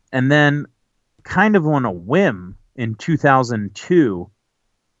 And then kind of on a whim in 2002,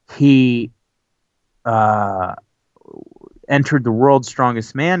 he entered the World's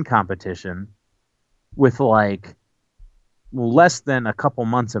Strongest Man competition with less than a couple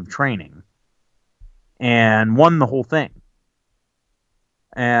months of training and won the whole thing.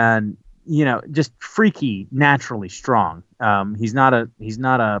 And, just freaky, naturally strong. He's not a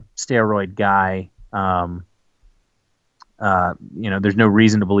steroid guy. There's no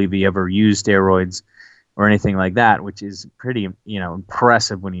reason to believe he ever used steroids or anything like that, which is pretty,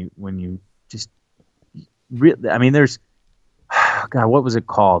 impressive when you just really, there's, God, what was it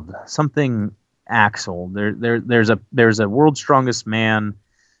called? Something Axel. There's a World's Strongest Man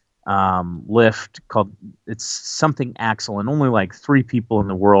lift called, it's something Axel, and only 3 people in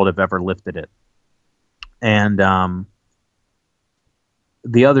the world have ever lifted it. And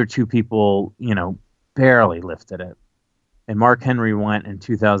the other 2 people, barely lifted it. And Mark Henry went in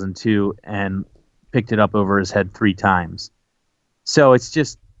 2002 and picked it up over his head 3 times. So it's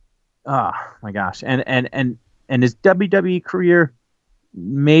just, oh my gosh. And his WWE career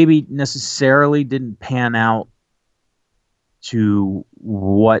maybe necessarily didn't pan out to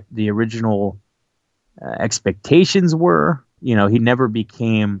what the original expectations were. He never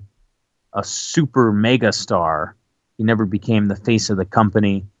became a super mega star. He never became the face of the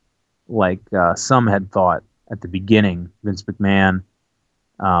company like some had thought at the beginning. Vince McMahon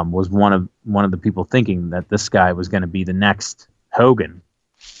was one of the people thinking that this guy was going to be the next Hogan.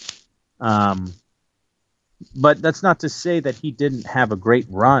 But that's not to say that he didn't have a great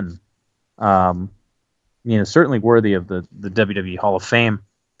run. Certainly worthy of the WWE Hall of Fame,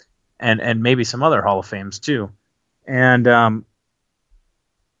 and maybe some other Hall of Fames too. And I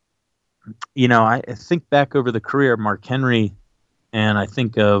think back over the career of Mark Henry, and I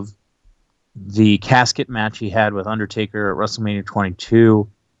think of the casket match he had with Undertaker at WrestleMania 22.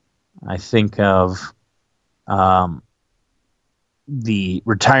 I think of the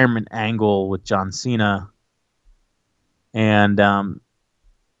retirement angle with John Cena. And I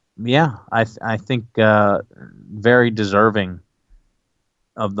think very deserving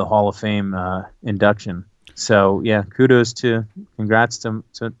of the Hall of Fame induction. So congrats to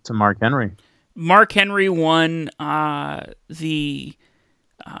Mark Henry. Mark Henry won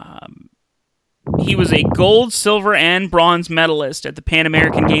he was a gold, silver, and bronze medalist at the Pan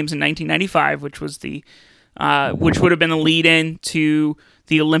American Games in 1995, which was which would have been the lead-in to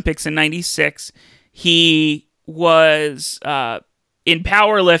the Olympics in 96. He was in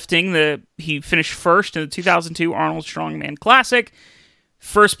powerlifting. He finished first in the 2002 Arnold Strongman Classic.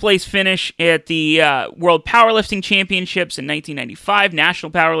 First place finish at the World Powerlifting Championships in 1995,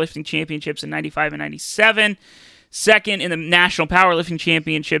 National Powerlifting Championships in 95 and 97. Second in the National Powerlifting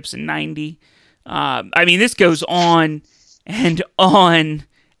Championships in 90. This goes on and on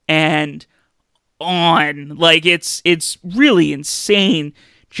and on. It's really insane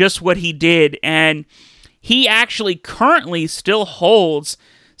just what he did. And he actually currently still holds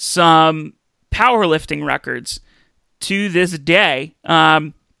some powerlifting records to this day.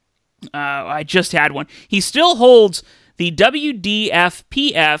 I just had one. He still holds the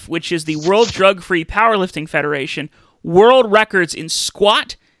WDFPF, which is the World Drug-Free Powerlifting Federation, world records in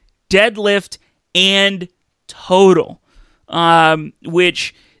squat, deadlift, and total.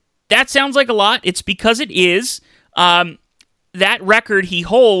 Which, that sounds like a lot. It's because it is. That record he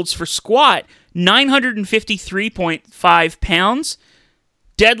holds for squat, 953.5 pounds,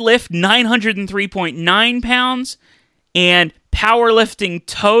 deadlift, 903.9 pounds, and powerlifting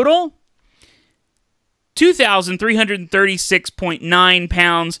total, 2,336.9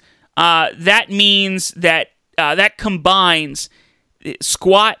 pounds. That means that that combines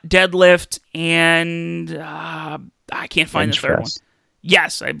squat, deadlift, and I can't find the third one.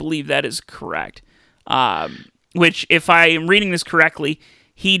 Yes, I believe that is correct. Which, if I am reading this correctly,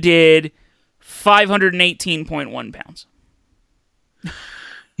 he did 518.1 pounds.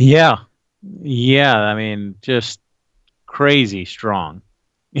 Yeah. Just crazy strong.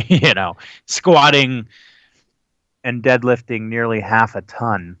 Squatting and deadlifting nearly half a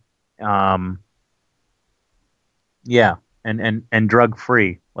ton. And drug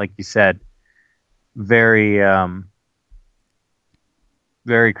free, like you said. Very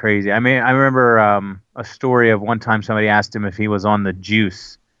very crazy. I remember a story of one time somebody asked him if he was on the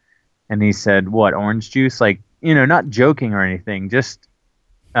juice, and he said, "What, orange juice?" Not joking or anything, just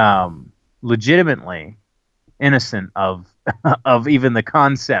legitimately innocent of of even the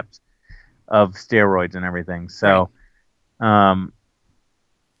concept of steroids and everything. So,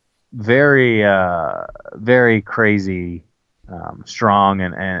 very very crazy, strong,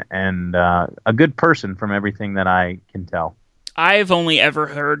 and a good person from everything that I can tell. I've only ever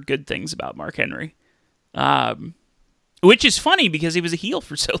heard good things about Mark Henry, which is funny because he was a heel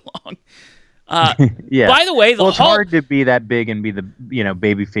for so long. Yeah. By the way, it's hard to be that big and be the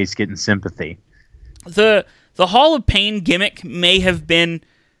babyface getting sympathy. The Hall of Pain gimmick may have been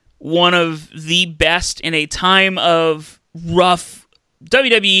one of the best in a time of rough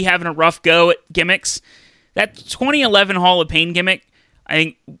WWE having a rough go at gimmicks. That 2011 Hall of Pain gimmick, I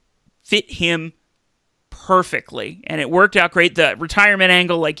think, fit him perfectly, and it worked out great. The retirement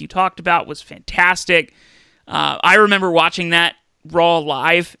angle, like you talked about, was fantastic. I remember watching that Raw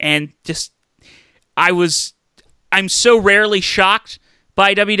live, and just I'm so rarely shocked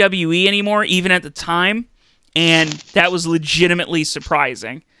by WWE anymore, even at the time, and that was legitimately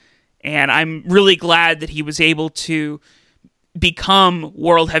surprising. And I'm really glad that he was able to become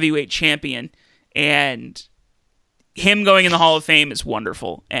World Heavyweight Champion, and him going in the Hall of Fame is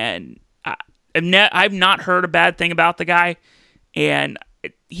wonderful. And I've not heard a bad thing about the guy, and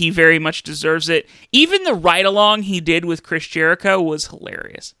he very much deserves it. Even the ride-along he did with Chris Jericho was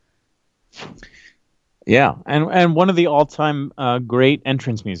hilarious. Yeah, and one of the all-time great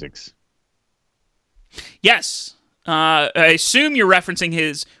entrance musics. Yes. I assume you're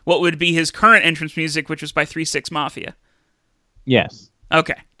referencing what would be his current entrance music, which was by 3-6 Mafia. Yes.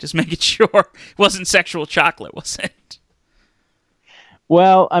 Okay, just making sure it wasn't Sexual Chocolate, was it?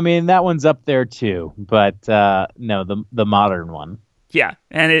 Well, I mean, that one's up there too, but no, the modern one. Yeah,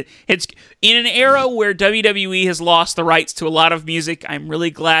 and it's in an era where WWE has lost the rights to a lot of music. I'm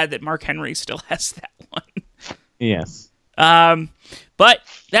really glad that Mark Henry still has that one. Yes. But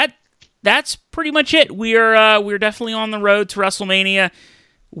that's pretty much it. We're definitely on the road to WrestleMania.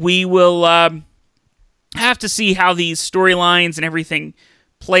 We will have to see how these storylines and everything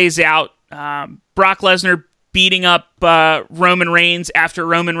plays out. Brock Lesnar beating up Roman Reigns after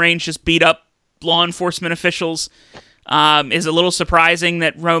Roman Reigns just beat up law enforcement officials is a little surprising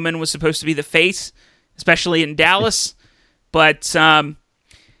that Roman was supposed to be the face, especially in Dallas. But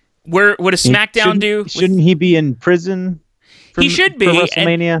what does SmackDown do? Shouldn't he be in prison? He should be. For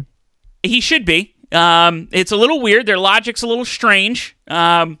WrestleMania? He should be. It's a little weird. Their logic's a little strange.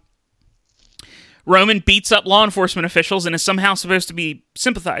 Roman beats up law enforcement officials and is somehow supposed to be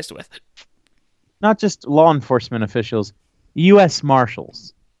sympathized with. Not just law enforcement officials, U.S.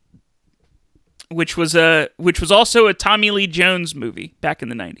 Marshals. Which was also a Tommy Lee Jones movie back in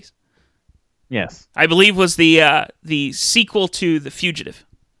the 90s. Yes. I believe was the sequel to The Fugitive.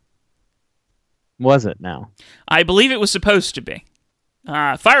 Was it now? I believe it was supposed to be.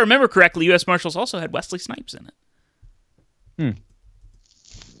 If I remember correctly, U.S. Marshals also had Wesley Snipes in it.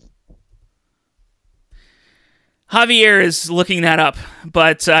 Javier is looking that up,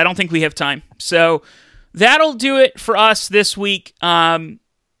 but I don't think we have time. So that'll do it for us this week. You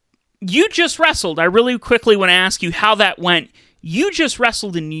just wrestled. I really quickly want to ask you how that went. You just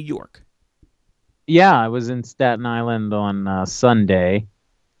wrestled in New York. Yeah, I was in Staten Island on Sunday.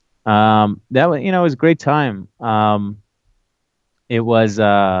 That was, it was a great time. It was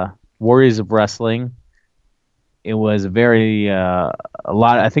Warriors of Wrestling. It was a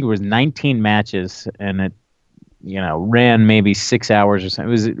lot. I think it was 19 matches, and it ran maybe 6 hours or something.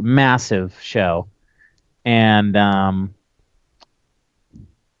 It was a massive show, and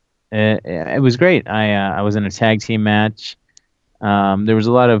it was great. I was in a tag team match. There was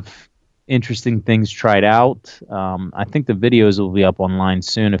a lot of interesting things tried out. I think the videos will be up online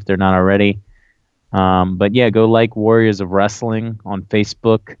soon if they're not already. But yeah, go like Warriors of Wrestling on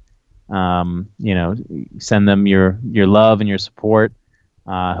Facebook. Send them your love and your support.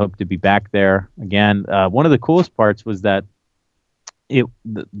 Hope to be back there again. One of the coolest parts was that the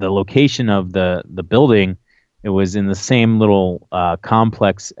location of the building, it was in the same little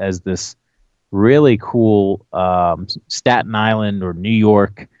complex as this really cool Staten Island or New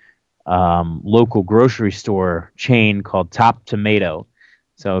York local grocery store chain called Top Tomato.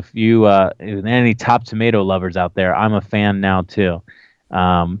 So if there any Top Tomato lovers out there, I'm a fan now too.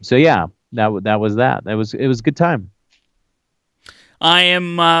 So yeah, that was that. It was a good time. I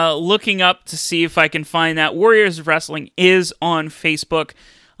am looking up to see if I can find that. Warriors of Wrestling is on Facebook.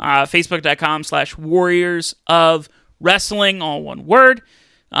 Facebook.com/Warriors of Wrestling, all one word.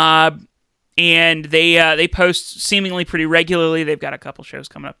 And they post seemingly pretty regularly. They've got a couple shows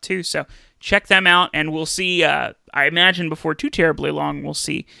coming up too, so check them out. And we'll see. I imagine before too terribly long, we'll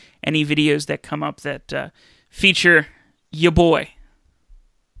see any videos that come up that feature your boy.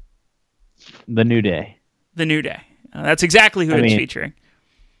 The New Day. The New Day. That's exactly who it's featuring.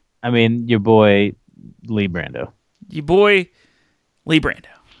 I mean, your boy Lee Brando. Your boy Lee Brando.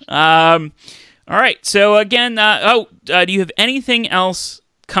 All right. So again, do you have anything else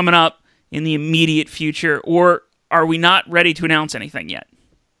coming up in the immediate future, or are we not ready to announce anything yet?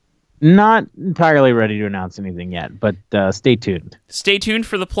 Not entirely ready to announce anything yet, but stay tuned. Stay tuned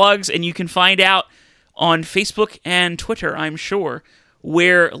for the plugs, and you can find out on Facebook and Twitter, I'm sure,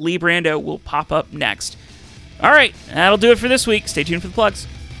 where Lee Brando will pop up next. All right, that'll do it for this week. Stay tuned for the plugs.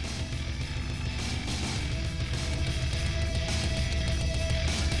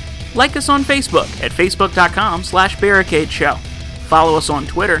 Like us on Facebook at facebook.com/Barricade Show. Follow us on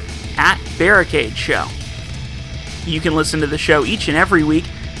Twitter @Barricade Show. You can listen to the show each and every week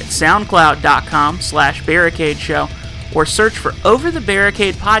at soundcloud.com/Barricade Show or search for Over the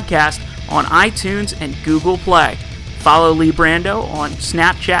Barricade Podcast on iTunes and Google Play. Follow Lee Brando on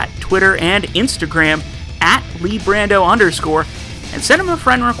Snapchat, Twitter, and Instagram @LeeBrando_, and send him a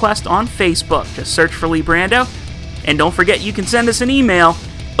friend request on Facebook. Just search for Lee Brando. And don't forget, you can send us an email,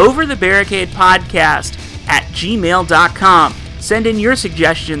 overthebarricadepodcast@gmail.com. Send in your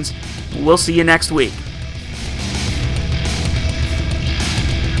suggestions. We'll see you next week.